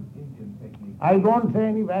variations of Indian technique. I don't say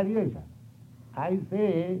any variation. I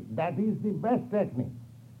say that is the best technique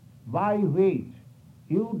by which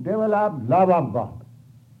you develop love of God.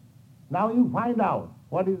 Now you find out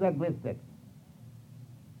what is that best technique.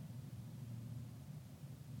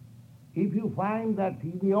 If you find that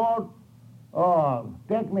in your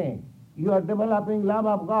technique you are developing love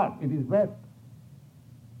of God, it is best.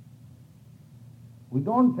 We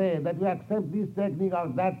don't say that you accept this technique or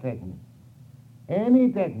that technique.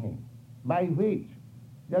 Any technique by which,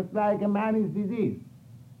 just like a man is diseased,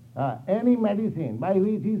 any medicine by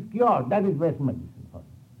which he is cured, that is best medicine for him.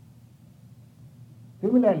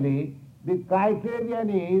 Similarly, the criterion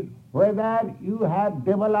is whether you have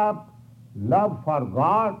developed love for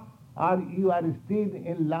God or you are still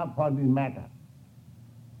in love for the matter.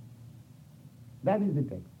 That is the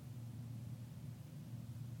text.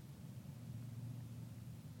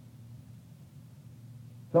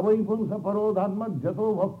 Savai punsa paro dharma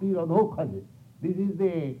jato bhakti radho khaje. This is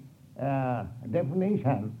the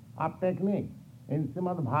definition of technique in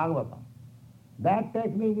Srimad Bhagavatam. That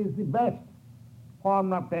technique is the best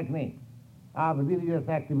form of technique of religious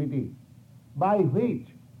activity. by which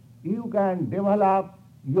you can develop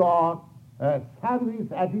your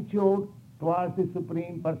service attitude towards the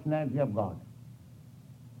Supreme Personality of God.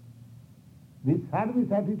 This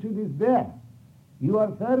service attitude is there. You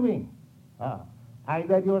are serving.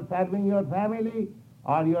 Either you are serving your family,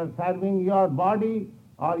 or you are serving your body,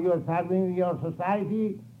 or you are serving your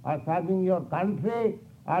society, or serving your country,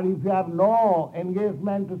 or if you have no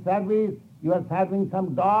engagement to service, you are serving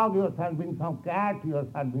some dog, you are serving some cat, you are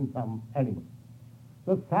serving some animal.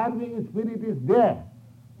 So serving spirit is there,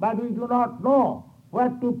 but we do not know where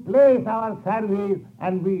to place our service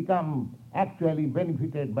and become actually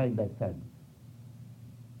benefited by that service.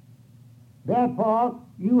 Therefore,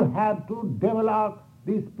 you have to develop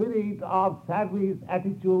the spirit of service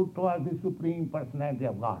attitude towards the Supreme Personality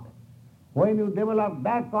of God. When you develop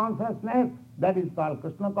that consciousness, that is called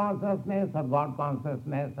Krishna consciousness or God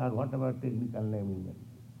consciousness or whatever technical name you may use.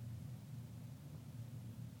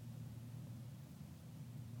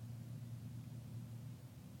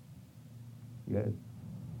 Yes.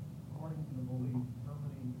 According to the belief,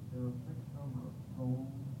 there are a fixed number of souls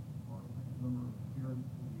or a fixed number of spirits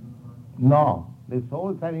in the universe. No, the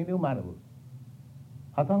souls are innumerable.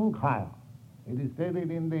 Asankhaya. It is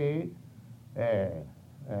stated in the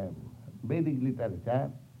Vedic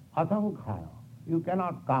literature, asankhaya. You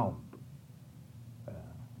cannot count.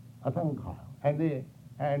 Asankhaya.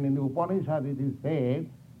 And in the Upanishad it is said,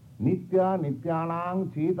 Nitya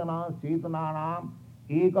Nityanam Chetana Chetananam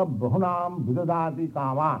Eka Bahunam Vidadati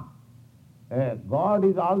Kaman. God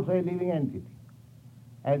is also a living entity.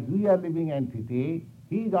 As we are living entity,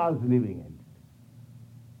 He is also living entity.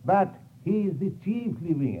 But He is the chief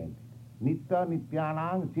living entity. Nitya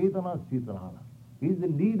Nityanam Chetana Chetananam. He is the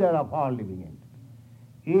leader of all living entities.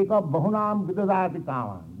 Eka Bahunam Vidadati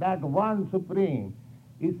Kaman. That one Supreme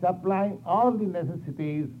is supplying all the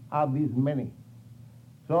necessities of these many.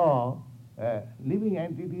 So, living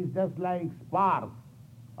entity is just like sparks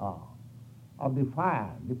of the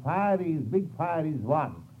fire. The big fire is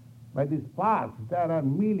one. But the sparks, there are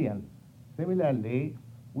millions. Similarly,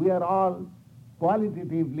 we are all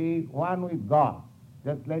qualitatively one with God.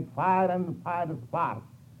 Just like fire and fire sparks.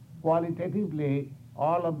 Qualitatively,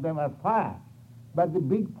 all of them are fire. But the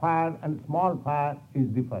big fire and small fire is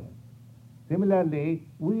different. Similarly,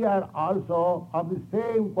 we are also of the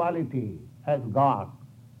same quality as God,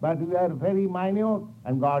 but we are very minute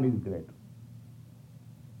and God is great.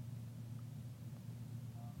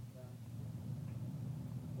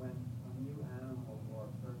 When a new animal or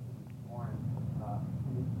a person is born,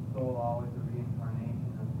 is the soul always a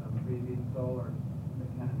reincarnation of some previous soul, or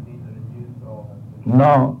can it mean that a new soul has been...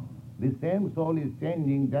 No, the same soul is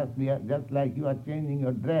changing just like you are changing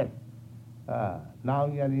your dress. Now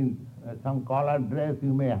you are in some collared dress,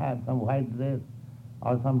 you may have some white dress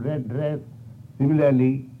or some red dress.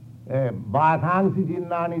 Similarly, Bhathangsi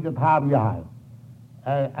Jinnani Tathavyahaya.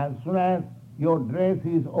 As soon as your dress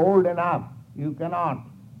is old enough, you cannot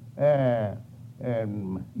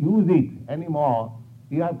use it anymore.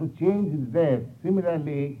 You have to change the dress.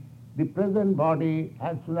 Similarly, the present body,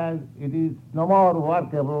 as soon as it is no more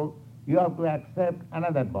workable, you have to accept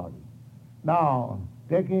another body. Now,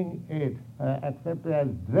 taking it accepted as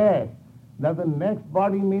dress, that the next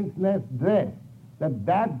body means next dress.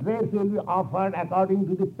 That dress will be offered according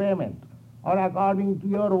to the payment or according to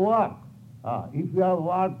your work. If you have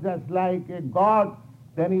worked just like a god,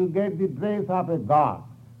 then you get the dress of a god.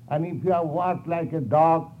 And if you have worked like a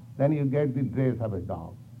dog, then you get the dress of a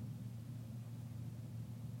dog.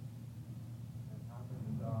 And how can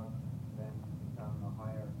the dog then become a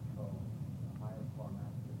higher soul, a higher format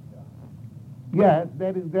of God? Yes,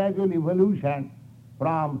 there is gradual evolution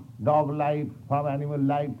from dog life, from animal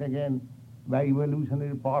life again, by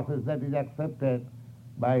evolutionary process that is accepted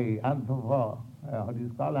by anthropology,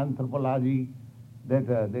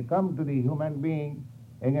 that they come to the human being,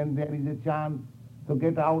 again there is a chance to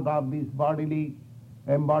get out of this bodily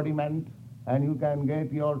embodiment, and you can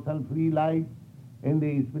get yourself free life in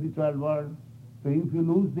the spiritual world. So if you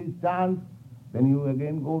lose this chance, then you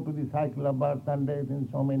again go to the cycle of birth and death in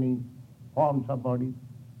so many forms of bodies.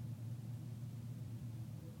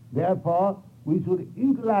 Therefore, we should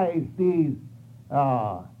utilize these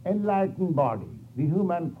enlightened body, the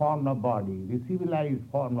human form of body, the civilized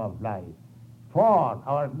form of life, for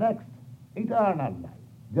our next eternal life.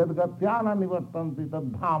 Jadgatyana nivartanti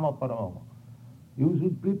tadhama parama. You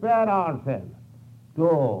should prepare ourselves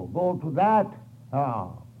to go to that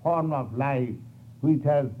form of life which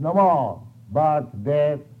has no more birth,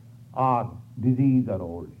 death, or disease or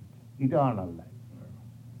old age. Eternal life.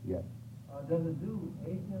 Yes. Does it do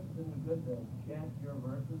atheists any good to chant your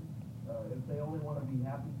verses if they only want to be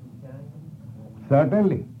happy from chanting them?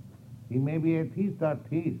 Certainly. He may be atheist or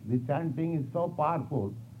theist. The chanting is so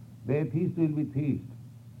powerful, the atheist will be theist.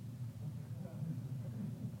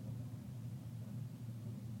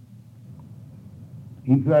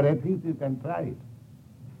 If you are atheist, you can try it.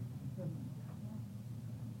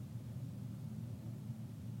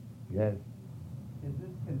 Yes. Is this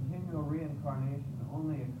continual reincarnation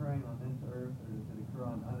only occurring on this earth, or does it occur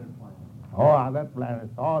on other planets? Oh, other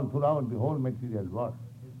planets, all throughout the whole material world.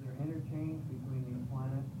 Is there interchange between these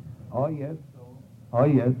planets? Oh yes. So, Oh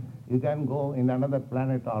yes. You can go in another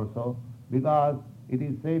planet also, because it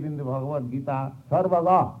is said in the Bhagavad Gita,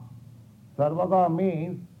 Sarvaga. Sarvaga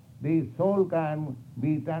means the soul can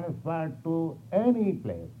be transferred to any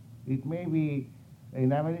place. It may be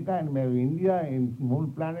in America, it may be India, in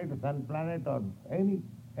moon planet, sun planet, or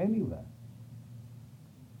anywhere.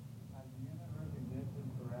 has the universe existed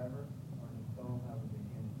forever, or does soul have a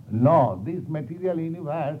beginning? No, this material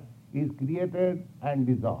universe is created and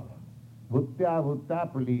dissolved. Bhutya bhutya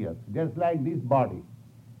praliyat. Just like this body.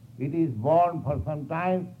 It is born for some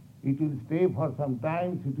time, it will stay for some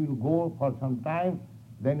time, it will go for some time,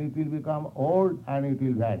 then it will become old and it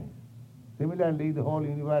will vanish. Similarly, the whole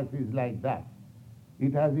universe is like that.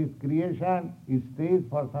 It has its creation, it stays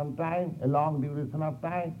for some time, a long duration of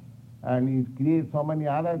time, and it creates so many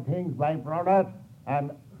other things, byproducts,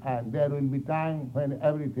 and there will be time when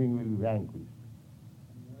everything will be vanquished.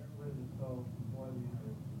 And where was the soul before the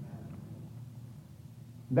universe began?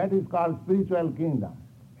 That is called spiritual kingdom,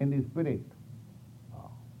 in the spirit. Is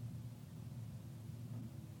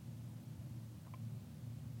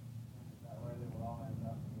that where they will all end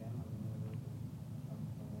up again when the universe comes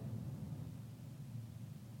to an end?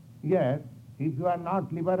 Yes, if you are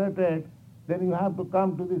not liberated, then you have to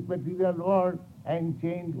come to this material world and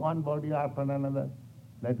change one body after another.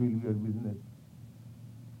 That will be your business.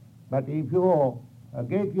 But if you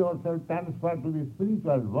get yourself transferred to the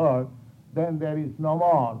spiritual world, then there is no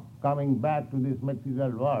more coming back to this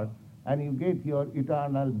material world, and you get your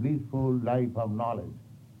eternal blissful life of knowledge.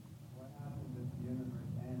 What happens if the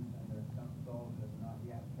universe ends and there are some souls that have not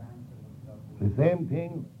yet transferred themselves to The same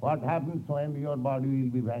thing, what happens when your body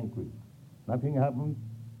will be vanquished? Nothing happens.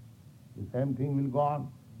 The same thing will go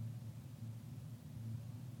on.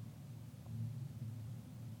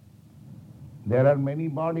 There are many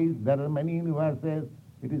bodies, there are many universes.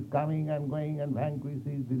 It is coming and going and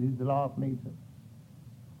vanquishes. This is the law of nature.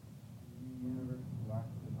 the universe will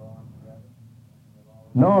actually go on forever?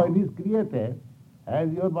 No, it is created.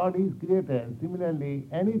 As your body is created, similarly,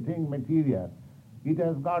 anything material, it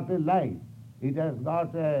has got a life. It has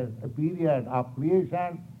got a period of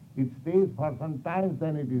creation. It stays for some time,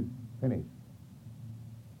 then it is finished.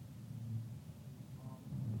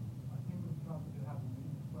 I came to the topic to have a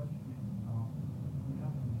question. We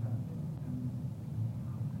have some chat.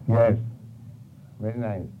 Yes, very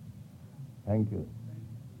nice. Thank you.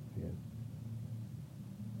 Yes.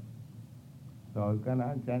 So you can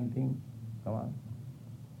have chanting. Come on.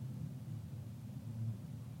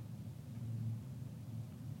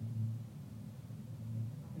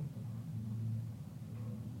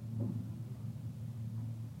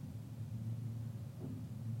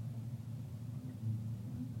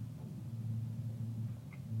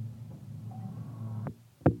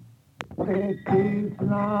 Hare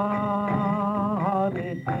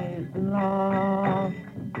Krishna,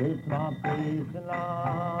 Krishna Krishna,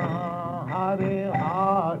 Hare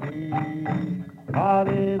Hare,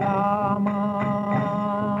 Hare Rama,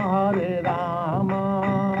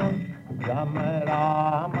 Rama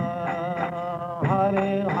Rama,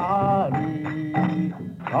 Hare Hare,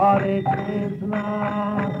 Hare Krishna,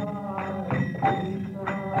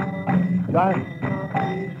 Jai.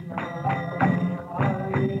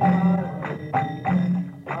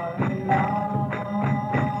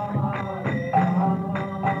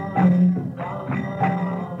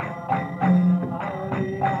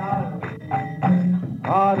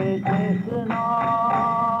 Hare Krishna,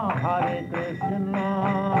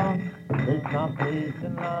 Krishna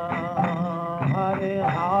Krishna, Hare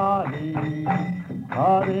Hare,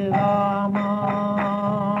 Hare Rama,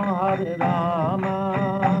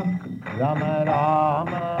 Rama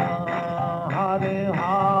Rama, Hare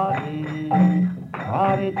Hare,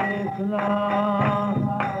 Hare Krishna.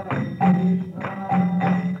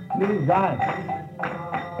 Please dance.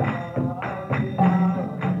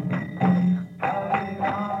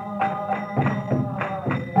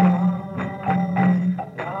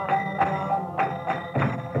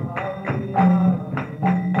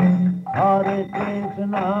 Hare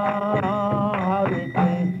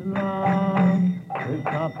Krishna,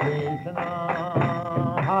 Krishna Krishna,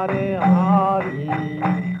 Hare Hare,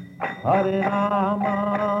 Hare Rama,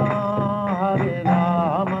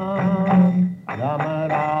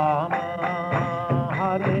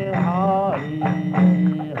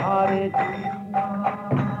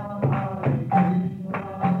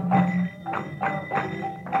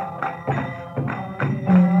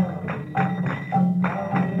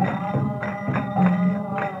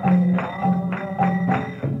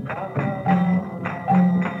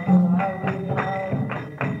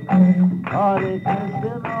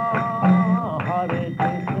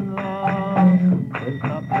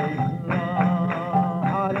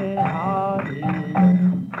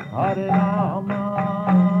 Hare Rama,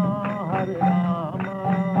 Hare Rama,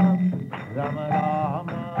 Rama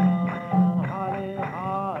Rama, Hare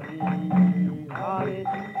Hare, Hare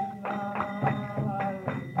Krishna, Hare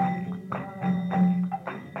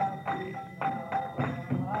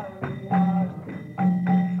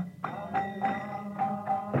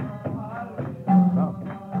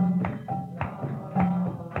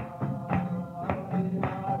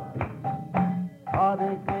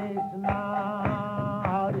Hare Krishna,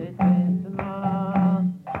 Hare Krishna,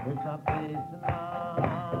 Krishna Krishna,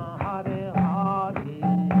 Hare Hare,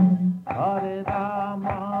 Hare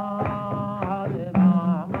Rama, Hare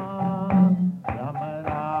Rama, Rama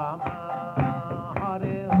Rama,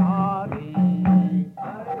 Hare Hare,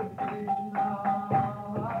 Hare Krishna,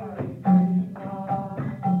 Hare Krishna,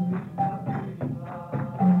 Krishna Krishna,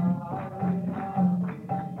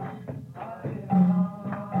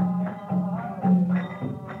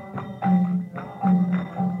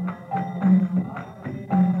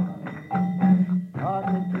 Hare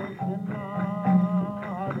Hare Krishna,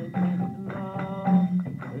 Hare Krishna,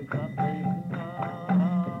 Krishna Krishna,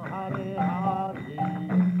 Hare Hare,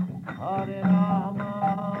 Hare Rama,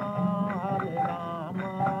 Hare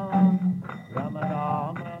Rama, Rama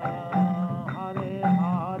Rama, Hare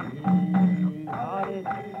Hare, Hare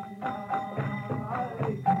Krishna,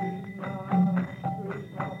 Hare Krishna,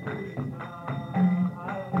 Krishna Krishna,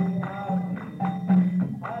 Hare Hare,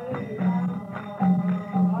 Hare Rama,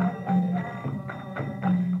 Hare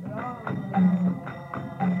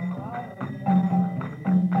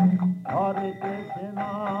Hare Krishna,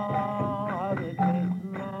 Hare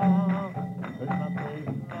Krishna, Krishna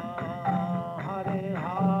Krishna, Hare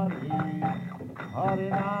Hare, Hare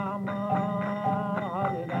Rama,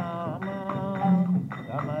 Hare Rama,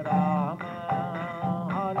 Rama Rama,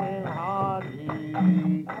 Hare Hare,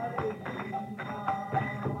 Hare Krishna,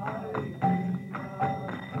 Hare Krishna,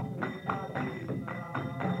 Krishna Krishna,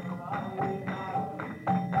 Hare Hare,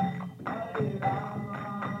 Hare Rama,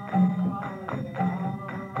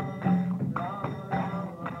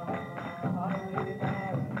 Hare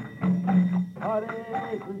Rama, Hare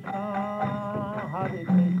Krishna, Hare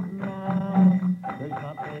Krishna,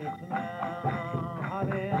 Krishna Krishna,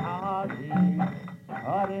 Hare Hare,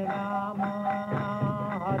 Hare Rama,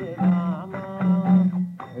 Hare Rama,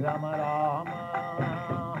 Rama Rama,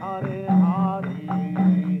 Hare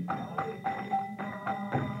Hare,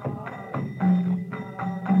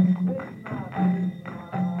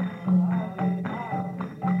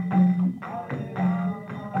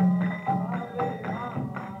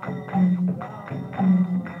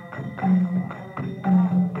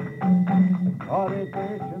 Hare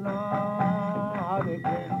Krishna, Hare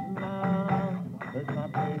Krishna, Krishna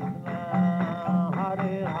Krishna,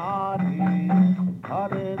 Hare Hare,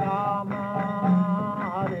 Hare Rama,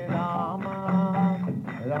 Hare Rama,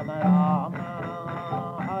 Rama Rama,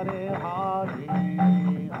 Hare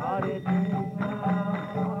Hare, Hare Krishna,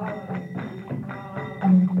 Hare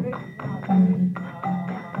Krishna, Krishna Krishna,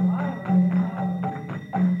 Hare Hare,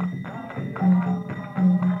 Hare Rama,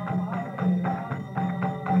 Hare Rama,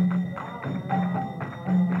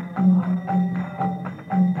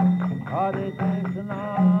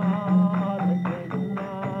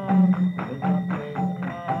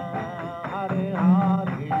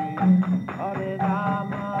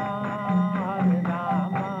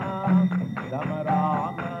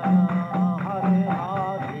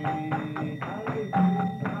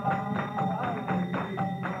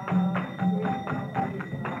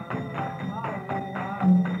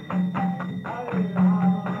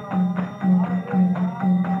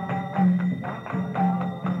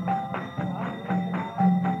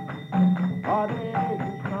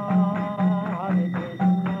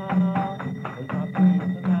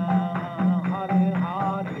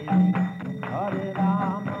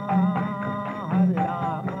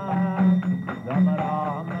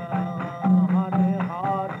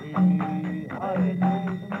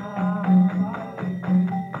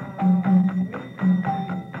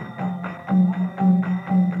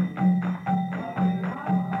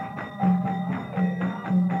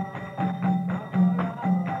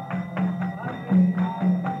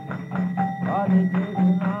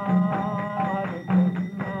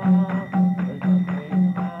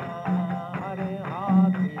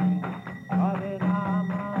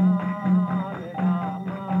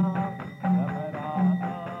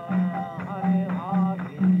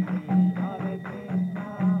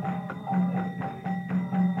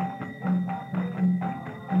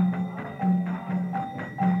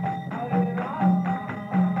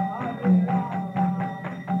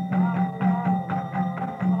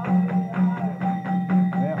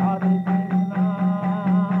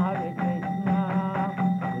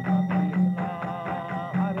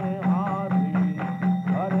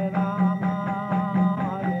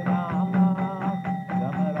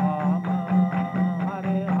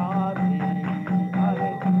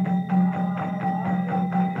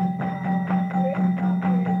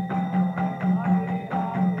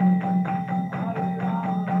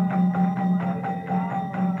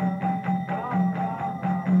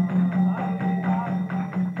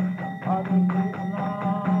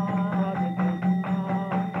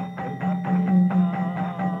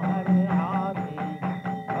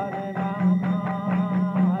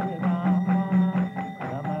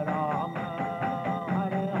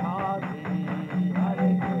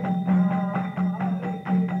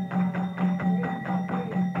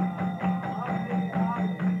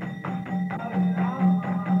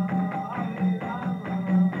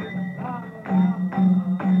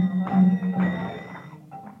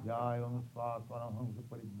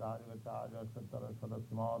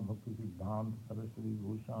 Srimad Bhaktivedanta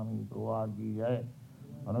Swami Prabhupada ki jai,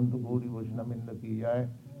 Ananta Gauri Vaishnavinda ki jai,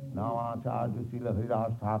 Namacharya Srila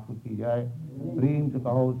Haridas Thakur ki jai, Prem se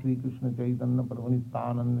kaho Sri Krishna Chaitanya Prabhu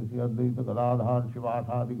Nityananda Sri Advaita Gadadhar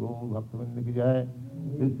Shivasadi Gaur Bhaktivinda ki jai,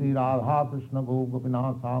 Sri Radha Krishna Gaur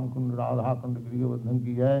Gopinath Sam Kund Radha Kund Girivardhan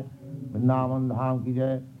ki jai, Vrindavan Dham ki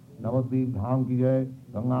jai, Navadvip Dham ki jai,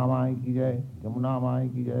 Ganga Mai ki jai, Jamuna Mai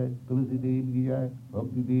ki jai, Tulsi Devi ki jai,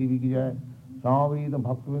 Bhakti Devi ki jai, Samavita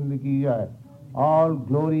Bhaktivinda ki jai. All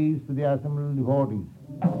glories to the assembled devotees.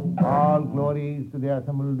 All glories to the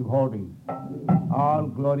assembled devotees. All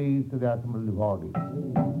glories to the assembled devotees.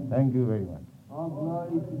 Thank you very much. All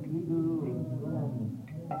glory to Sri Guru.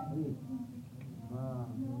 Please.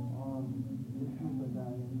 Om Vishnu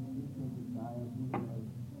Padaya, Vishnu Padaya,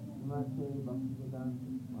 Namaste Bhaktivedanta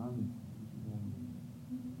Swami.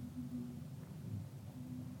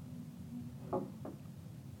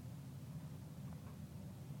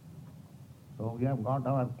 So we have got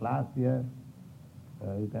our class here.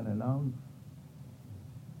 You can announce.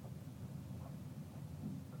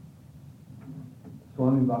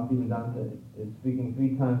 Swami Bhaktivedanta is speaking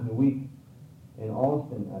 3 times a week in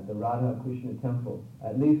Alston at the Radha Krishna Temple,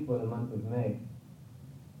 at least for the month of May.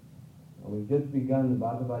 And we've just begun the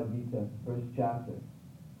Bhagavad Gita, first chapter,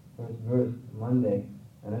 first verse, Monday,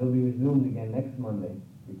 and it'll be resumed again next Monday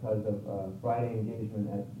because of Friday engagement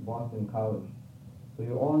at Boston College. So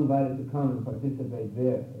you're all invited to come and participate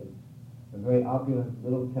there. It's a very opulent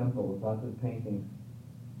little temple with lots of paintings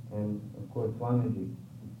and, of course, Swamiji.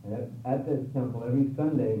 And at this temple, every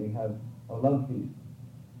Sunday, we have a love feast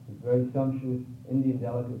with very sumptuous Indian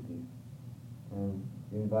delicacies. And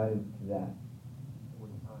you're invited to that.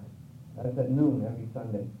 That's at noon every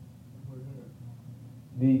Sunday.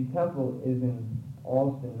 The temple is in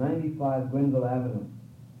Alston, 95 Grenville Avenue.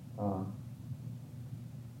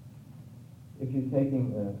 If you're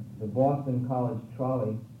taking the Boston College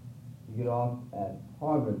trolley, you get off at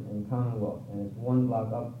Harvard and Commonwealth, and it's 1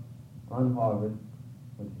 block up on Harvard,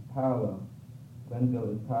 which is parallel.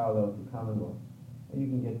 Grenville is parallel to Commonwealth. And you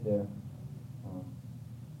can get there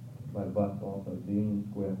by bus also to Union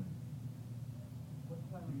Square.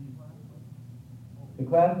 The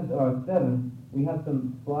classes are at 7. We have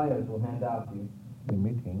some flyers we'll hand out to you. The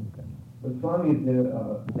meeting. But Swami is there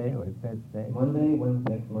Monday,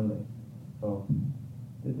 next Monday. So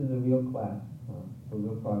this is a real class for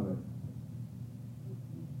real progress.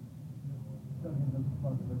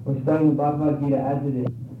 We're studying the Bhagavad Gita as it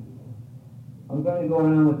is. I'm going to go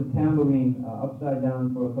around with the tambourine upside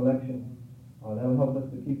down for a collection. That will help us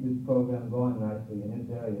to keep this program going nicely in this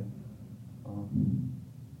area.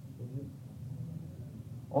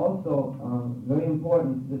 Also, very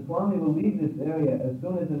important, the Swami will leave this area as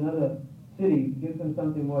soon as another city gives him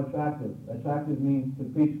something more attractive. Attractive means to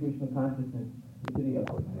preach Krishna consciousness. The city of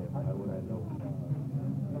How would I know?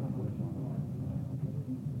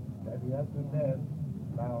 That you have to tell.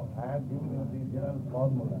 Now, I have given you the general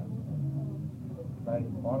formula. By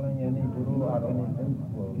following any guru or any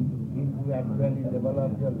principle, if you actually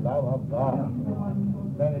develop your love of God,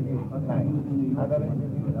 then it is nice. Otherwise,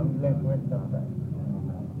 it is a useless waste of time.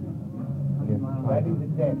 Yes, that is the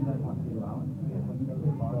text.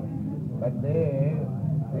 But they,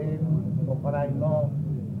 so far I know,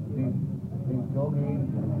 these yogis,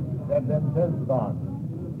 they're themselves God.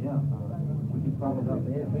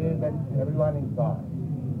 They say that everyone is God.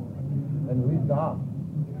 Then who is God?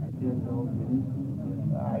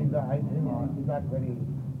 I think it is not very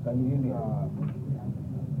convenient.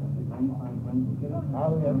 How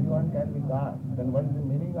everyone can be God? Then what is the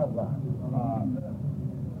meaning of God?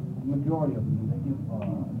 Majority of them,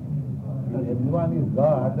 If everyone is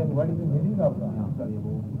God, then what is the meaning of God? You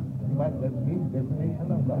must give definition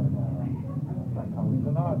of God. If you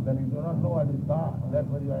do not, then you do not know what is God. That's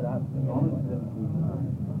what you are asking.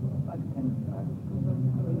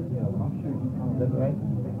 That's right.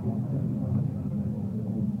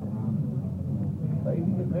 So it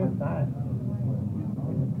is a great time.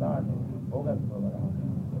 It is not focus program.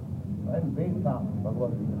 And based on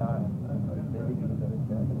Bhagavad Gita, dedicated to the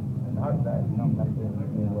not that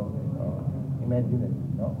imaginary,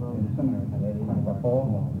 no? There is a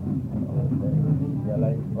form, there is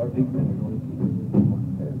realized verdict. There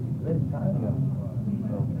is great time.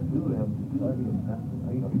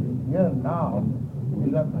 Here now, we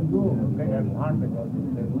have to take advantage of this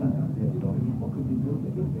great time.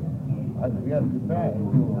 As we are prepared to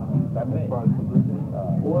submit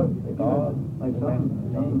because like some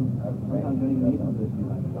saying, I'm not going to meet on this,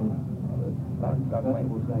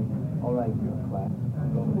 all right, your class.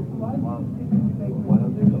 Why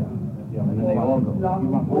don't you go? Yeah, and then they all go. Love You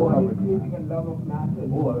want for more of it. creating a love of matter.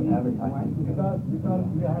 Or advertising. Because you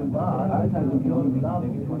have God, Advertising can only be love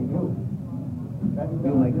maybe is 20 you. That is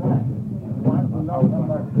Feel like that. Once you love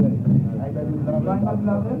somebody, either you love Why not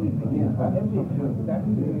love everything? Yeah. Everything. That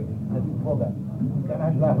is problem. You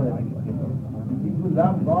cannot love everything. If you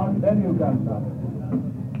love God, then you can love.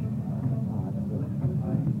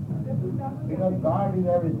 Because God is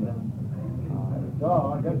everything.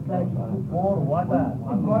 So, just like you pour water.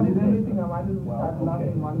 If God is everything, I might as well start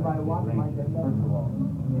loving one by one. I might end up.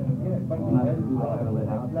 Yes, but that is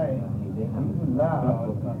just like if you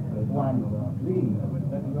love one tree,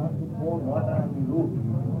 then you have to pour water on the root.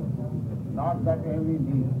 Not that every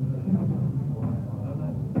leaf.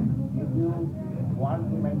 If you want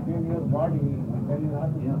to maintain your body, then you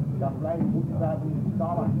have to supply food stuff in the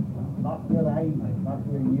stomach, not your eyes, not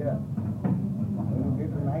your ear. When you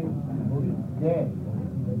get a nice food there,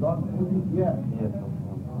 don't put it here. Yes.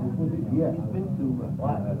 You put it here.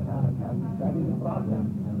 Why? That is the problem.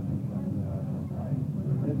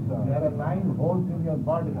 There are 9 holes in your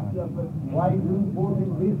body. Why do you put in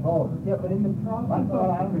this hole? Yeah, but in the process That's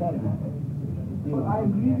all of I'm telling you. Well, I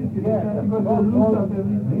agree with you. Yes, Because the root of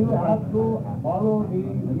everything. you have to follow the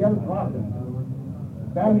real process.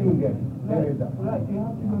 Then you get it. There is that. Right, you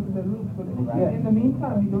have to go to the root. But Yes. in the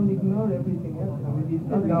meantime, we don't ignore everything else. I mean, we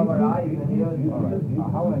still love our eyes and ears. Ignore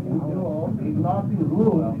the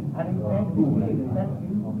rule and you take the way that you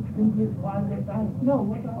simply spoil the time. No,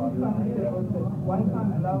 what I was trying to say was that why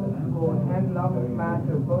can't love God and love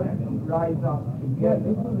matter both rise up Yes,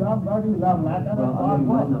 together? if you love God, you love matter, and God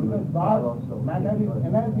wants, because God, matter is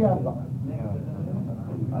energy of God.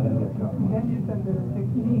 Then you said the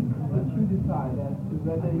technique that you decide as to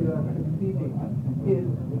whether you are succeeding is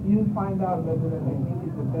you find out whether the technique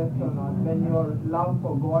is the best or not when your love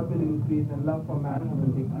for God will increase and love for matter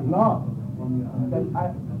will decrease. No. That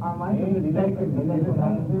I might have It is mistaken.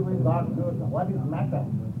 nothing to do with God's good. What is matter?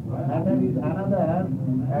 Matter is another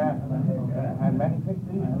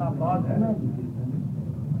manifestation of God's energy.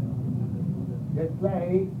 Just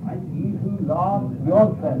like if you love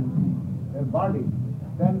yourself, your body,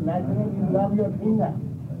 then naturally you love your finger,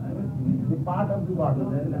 the part of the body.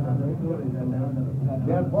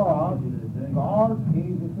 Therefore, God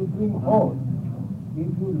is the supreme whole. If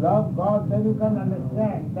you love God, then you can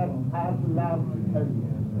understand that I have to love everything.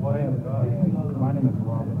 My name is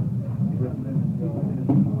Robert.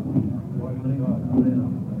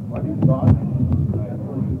 What is God?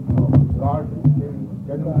 God, can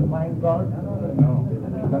you define God? No.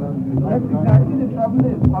 That's exactly the trouble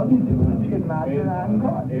is how do you differentiate matter and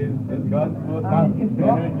God? Is God supposed to be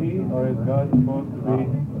energy, or is God supposed to be...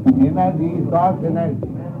 Energy is God's energy.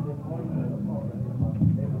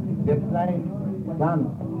 Just like sun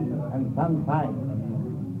and sunshine.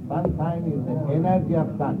 Sunshine is the energy of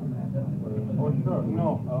sun. Oh, sure.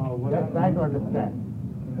 No. Just try to understand.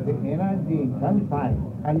 The energy, sunshine,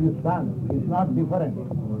 and the sun is not different.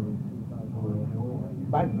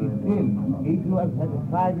 But still, if you are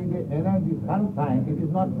satisfied with the energy sunshine, it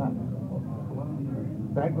is not sun.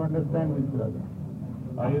 Try to understand this, brother.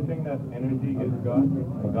 Are you saying that energy is God?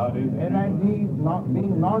 God is Energy is not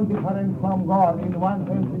being non-different from God. In one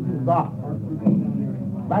sense, it is God.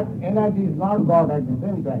 But energy is not God at the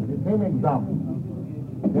same time. The same example.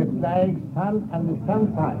 Just like sun and the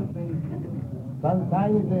sunshine.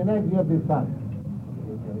 Sunshine is the energy of the sun.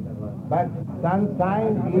 But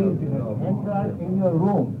sunshine is entered in your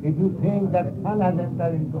room. If you think that sun has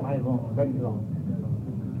entered into my room, that is wrong.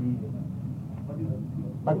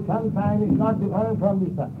 But sunshine is not different from the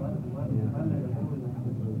sun.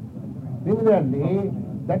 Similarly,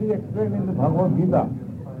 that is explained in the Bhagavad Gita.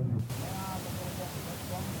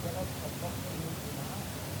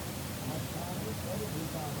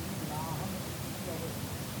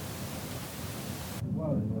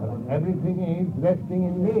 Everything is resting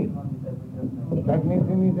in me. That means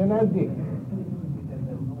in his energy.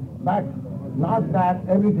 But not that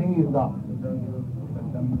everything is God.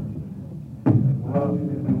 Well,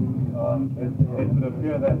 it would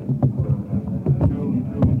appear that to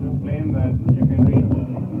claim that you can reach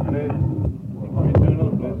bliss, eternal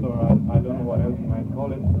bliss, or I don't know what else you might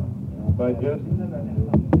call it, by just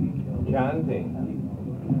chanting,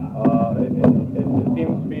 it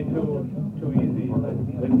seems to be too easy.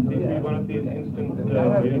 It seems to be one of these instant There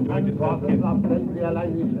are different processes of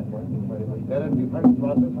self-realization. There are different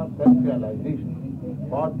processes of self-realization.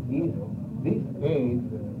 For this age,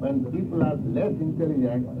 when people are less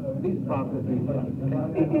intelligent, this process is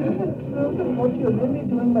What you're really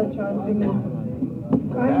doing by chanting is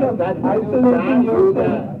kind of that isolating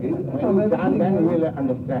yourself when you chant, then you will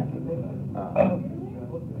understand.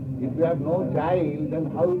 If you have no child,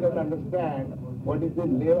 then how you can understand what is the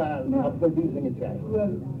level of producing a child?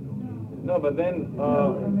 Well, No, but then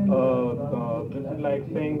this is like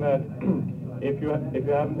saying that if you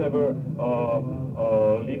haven't ever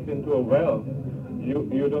leaped into a well,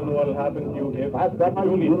 you don't know what will happen to you if First of all,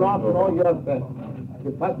 you you leap do into not a know well. yourself.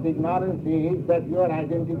 The first ignorance is that you are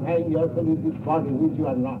identifying yourself with this body, which you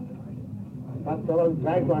are not. First of all,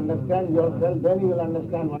 try to understand yourself, then you will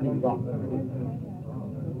understand what is God.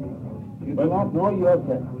 You do not know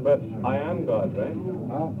yourself. But I am God, right?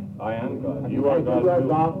 Huh? I am God. You are God You are too.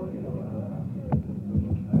 God.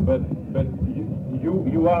 But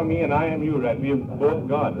you are me and I am you, right? We are both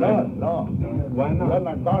God, right? No. Why You are not?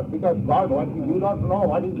 not God, because God, you don't know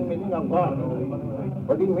what is the meaning of God.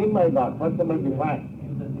 What do you mean by God? First of all, define.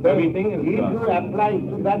 Everything is If God. you apply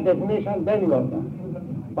to that definition, then you are God.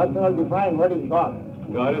 First of all, define what is God.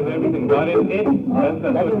 God is everything. God is it. That's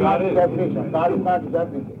That what is not God the is. definition. God is not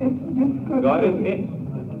everything. it's difficult. God is to-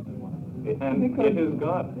 it. And it is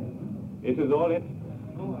God. It is all it.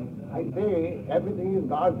 I say everything is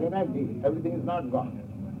God's energy. Everything is not God.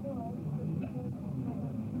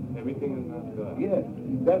 Everything is not God. Yes,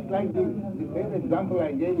 just like the same example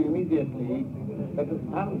I gave immediately, that the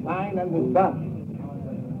sun sign and the sun.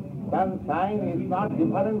 Sun sign is not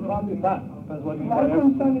different from the sun. That's what Light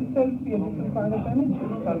and sun itself be a different kind of energy.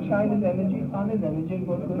 Sunshine is energy, sun is energy, and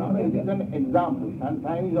both No, goes it is together. an example.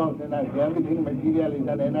 Sunshine is also energy. Everything material is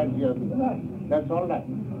an energy of the Right. That's all right.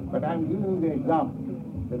 But I am giving you the example.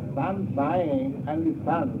 The sun sign and the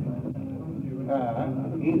sun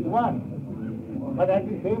is one, but at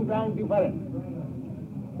the same time different,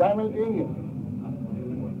 simultaneous.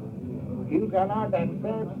 You cannot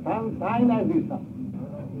accept sun sign as the sun.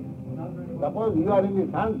 Suppose you are in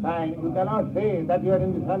the sun sign, you cannot say that you are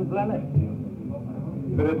in the sun planet.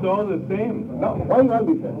 But it's all the same. No, why all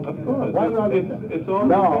the same? Of course. Why all the It's same? all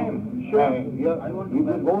No. the same. Sure. If you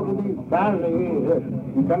go to the sun,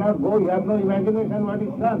 you cannot go, you have no imagination what is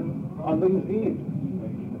sun, although you see it.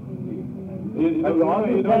 You But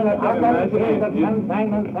don't have how to can have you say that imagination. sun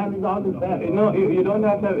sign and sun is all the same? No, you don't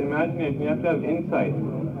have to have imagination. You have to have insight.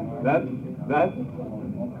 That's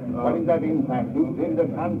What is that insight? You think the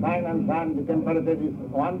sun sign and sun, the temperature is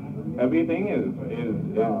one? everything is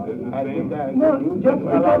the I same. think No, you just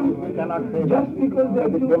biologically because- cannot say just that. because they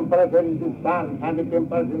That the do- temperature is the sun and the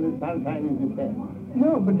temperature in the sunshine is the same. No,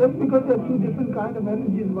 but just because there are two different kind of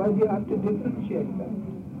energies, why do you have to differentiate them?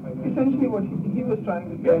 Essentially what he was trying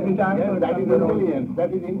to say, which I'm Yes, that is concerned about. intelligence. That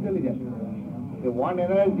is intelligence. The one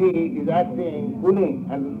energy is acting cooling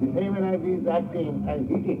and the same energy is acting as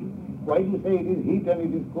heating. Why do you say it is heat and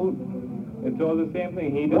it is cool? It's all the same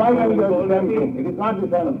thing. Heat is Why cold are and you cold the is same heat. thing? It is not the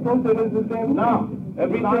same. Of course it is the same No. thing.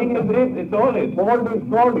 Everything is it. It's all it. Cold is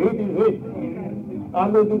cold, heat is heat.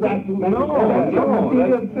 Although it is acting like No, the no,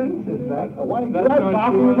 Material senses, right? Why you That's are not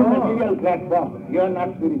talking true on the at all. material platform? You are not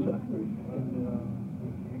spiritual.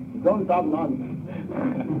 Don't talk nonsense.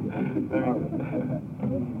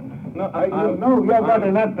 No, No, we have got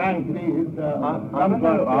enough time, please. I'm not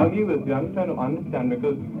trying to argue with you. I'm trying to understand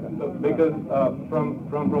because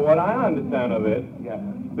from what I understand of it, Yeah.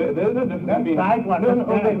 there's a difference Let's between. try to No,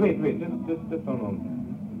 understand. wait. Just a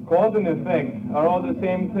moment. Cause and effect are all the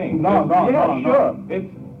same thing. No, no, yeah, no, no. sure.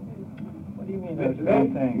 It's What do you mean? It's the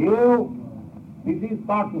same thing. This is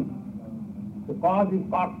cotton. The cause is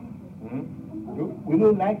cotton. hmm? Will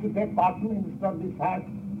you like to take cotton instead of this hat?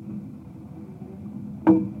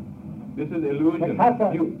 This is illusion.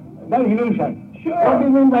 The illusion. Sure. What do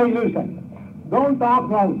you mean by illusion? Don't talk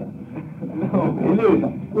nonsense. No.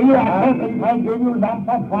 Illusion. Will you accept if I give you lump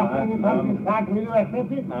of cotton instead of I'm- this hat? Will you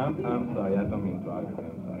accept it? I'm sorry. I don't mean to argue.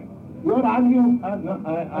 I'm sorry. You are arguing. No,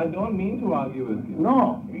 I don't mean to argue with you.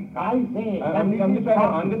 No, I say. I'm that just this is trying to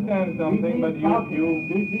cotton. understand something, This but is you. cotton.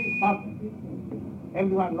 This is cotton.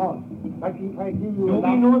 Everyone knows. But if I give you Do we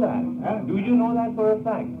lump- know that? Huh? Do you know that for a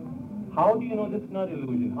fact? How do you know this is not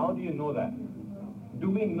illusion? How do you know that? Do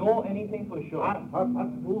we know anything for sure?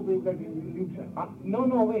 First proof is that it is illusion.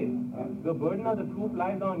 No, wait. The burden of the proof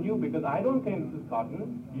lies on you because I don't claim this is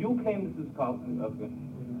cotton. You claim this is cotton. Okay.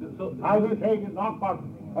 So I will say it is not cotton.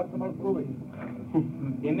 First of all, prove it.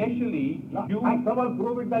 initially, you. First of all,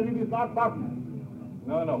 prove it that it is not cotton.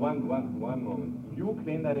 No, one moment. You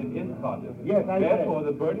claim that it is cotton. Yes, I Therefore,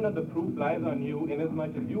 the burden of the proof lies on you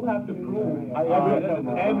inasmuch as you have to prove.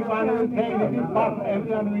 Everyone will say it is cotton.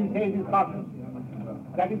 Everyone will say it is cotton.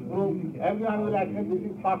 That is proof. Everyone will accept this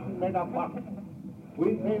is cotton, made of cotton.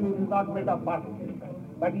 We say this is not made of cotton.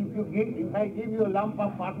 But if I give you a lump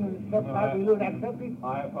of cotton instead of cotton, will you accept it?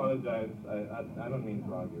 I apologize. I don't mean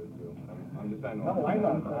to argue with you. I'm just trying to. No, why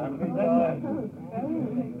not? I'm saying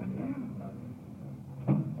that.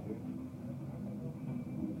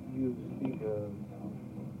 you speak of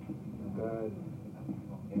God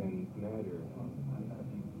and matter,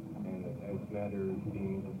 and as matter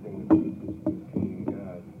being distinguished as being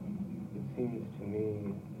God, it seems to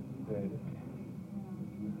me that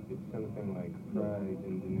it's something like pride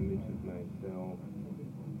in the image of myself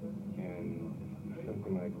and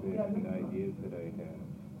something like this, and ideas that I have.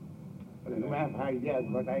 But You have ideas,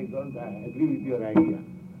 but I don't agree with your idea.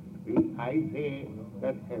 I say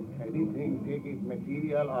that anything, take it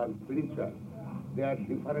material or spiritual, they are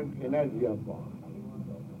different energy of God.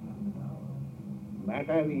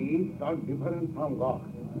 Matter is not different from God,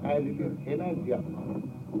 as it is energy of God.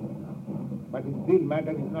 But still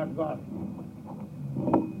matter is not God.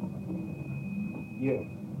 yes,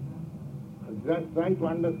 Just try to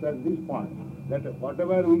understand this point, that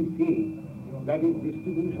whatever we see, that is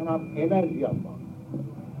distribution of energy of God.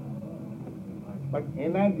 But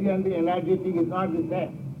energy and the energetic is not the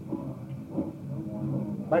same.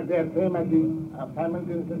 But they are same as the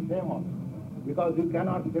simultaneously same also. Because you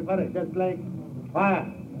cannot separate, just like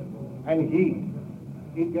fire and heat.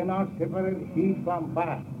 You cannot separate heat from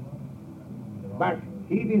fire. But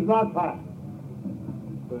heat is not fire.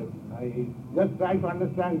 but I Just try to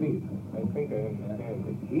understand this. think I understand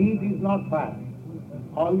it. Heat is not fire.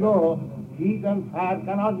 Although heat and fire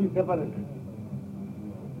cannot be separated.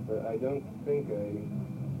 But I don't think I'm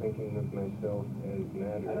thinking of myself as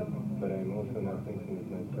matter, but I'm also not thinking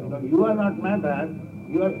of So myself. you are not matter,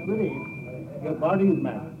 you are spirit, your body is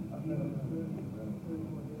matter.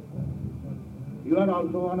 You are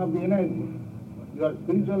also one of the energy. You are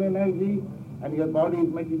spiritual energy and your body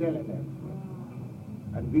is material energy.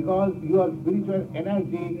 And because you are spiritual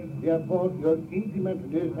energy, therefore your intimate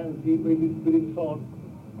relationship with the spirit source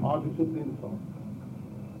or the supreme source.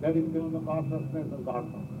 That is Krishna consciousness of God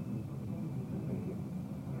consciousness.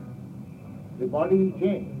 The body will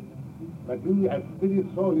change, but you as spirit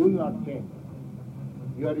soul, you will not change.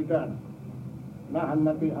 You are eternal. Na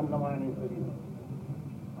hannati hamnamani sarita.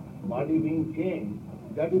 Body being changed,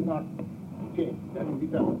 that is not change, that is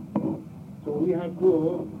eternal. So we have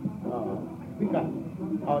to pick up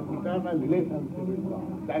our eternal relationship with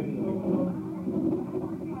God. That is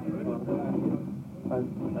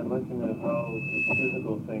I'd like to know how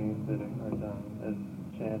physical things that are done, as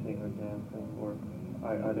chanting or dancing, or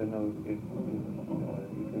I don't know if you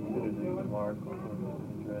consider this a mark or a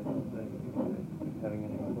dress that having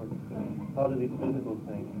any importance. How do these physical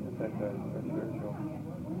things affect our spiritual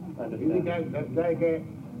understanding? Just like a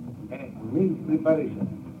milk preparation.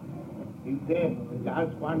 You take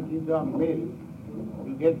large quantity of milk,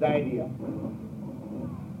 you get the idea.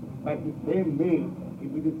 But the same milk, if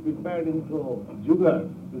it is prepared into sugar,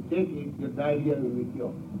 you take it, your diarrhea will be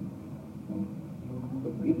cured.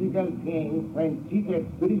 The physical thing, when treated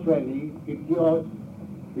spiritually, it cures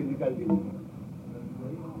physical disease.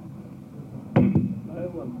 I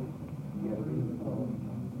have one question.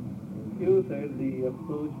 You said the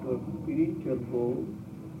approach to a spiritual goal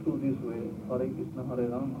through this way, Hare Krishna, Hare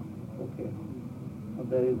Rama. Okay. Now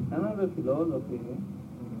there is another philosophy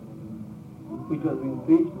which was being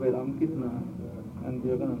preached by Ramakrishna and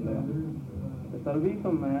Yogananda. The service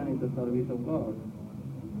of man is the service of God.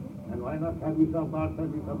 And why not service of God,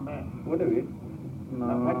 service of man? What of it?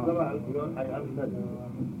 Now, first of all, I answer you.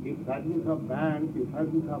 If service of man is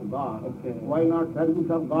service of God, Okay. why not service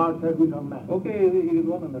of God, service of man? Okay, it is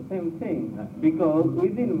one and the same thing. Because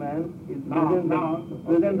within man is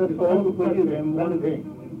present the soul which is one thing.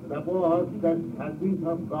 Suppose that service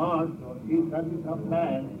of God is service of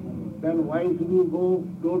man, then why should you go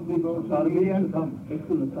totally to service of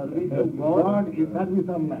service of God. God is service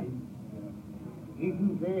of man. If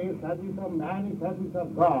you say service of man is service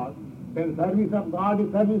of God, then service of God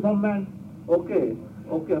is service of man. Okay,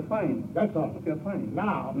 fine. That's all. Okay, fine.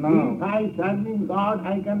 Now, if by serving God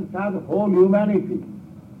I can serve whole humanity.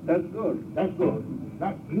 That's good. That's good.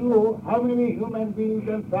 Now you, how many human beings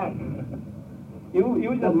can serve? You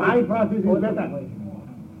So just my process is better.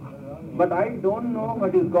 But I don't know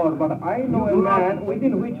what is God, but I know a You do not- man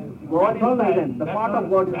within which God is That's all right. present. The That's part all- of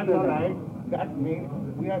God is that's all present. right. That means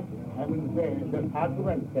we are having said, the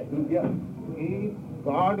argument says, Yeah. if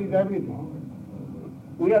God is everything,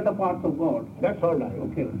 We are the parts of God. that's all right.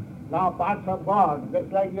 Okay. Now parts of God,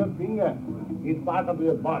 just like your finger is part of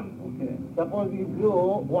your body. Okay. Suppose if you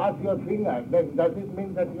wash your finger, then does it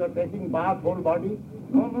mean that you are taking bath whole body?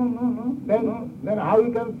 No. Then how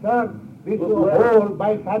you can serve this Well- whole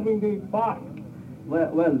by serving the part?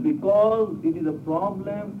 Well, because it is a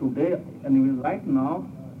problem today and even right now,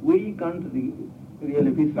 we can't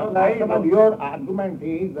really visualize. Now, your argument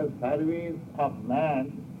is the service of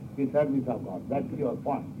man is service of God. That's your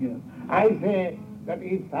point. Yes. I say that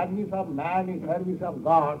if service of man is service of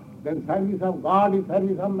God, then service of God is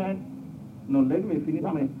service of man. No, let me finish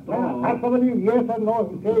my thought. Ask somebody yes or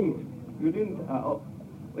no, say it. You didn't.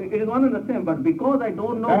 It is one and the same, but because I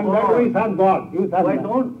don't know And God, that way you serve God. You serve I man.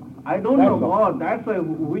 don't That's know all. God. That's why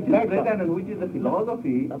which is That's present all. and which is the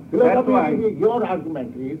philosophy. The That's why philosophy is your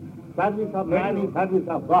argument is service of man is service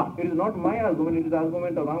of God. it is not my argument. It is the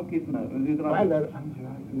argument of Ramakrishna. It is Well,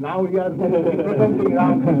 now you are representing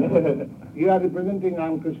Ramakrishna. You are representing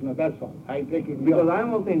Ramakrishna, that's all. I take it. because I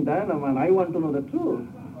am also in Dynam and I want to know the truth.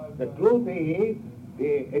 The truth is,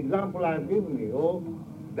 the example I have given you,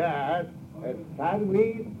 that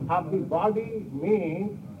service of the body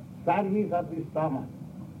means service of the stomach.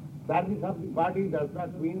 Service of the body does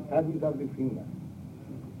not mean service of the finger.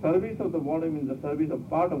 Service of the body means the service of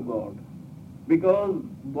part of God. Because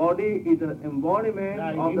body is an embodiment Now,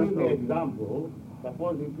 I of give the you the soul. example.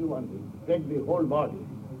 Suppose if you want to take the whole body,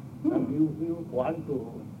 and if you want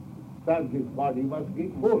to serve this body, you must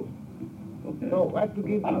give food. Okay. So, where to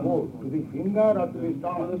give the food? To the finger or to the To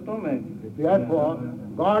stomach? the stomach. Therefore,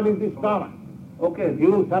 God is the stomach. Okay.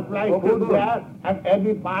 You supply Okay, food good. there, and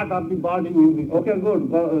every part of the body will be. Okay, good.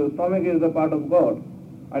 Stomach is the part of God.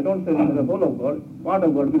 I don't say it is the whole of God, part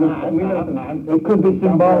of God, because It could be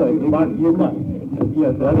symbolic. You can.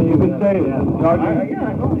 Yes, I mean, you could say it. I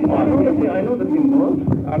know the symbol.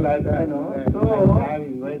 All right, I know. So, time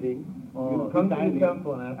is waiting. Come to the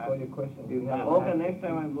temple and ask all your questions. Okay, next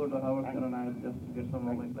time I go to Howard and I'll just get some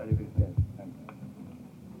more clarification.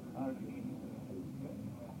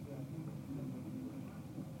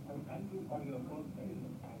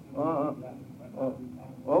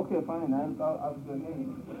 Okay, fine. I'll ask you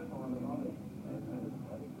again.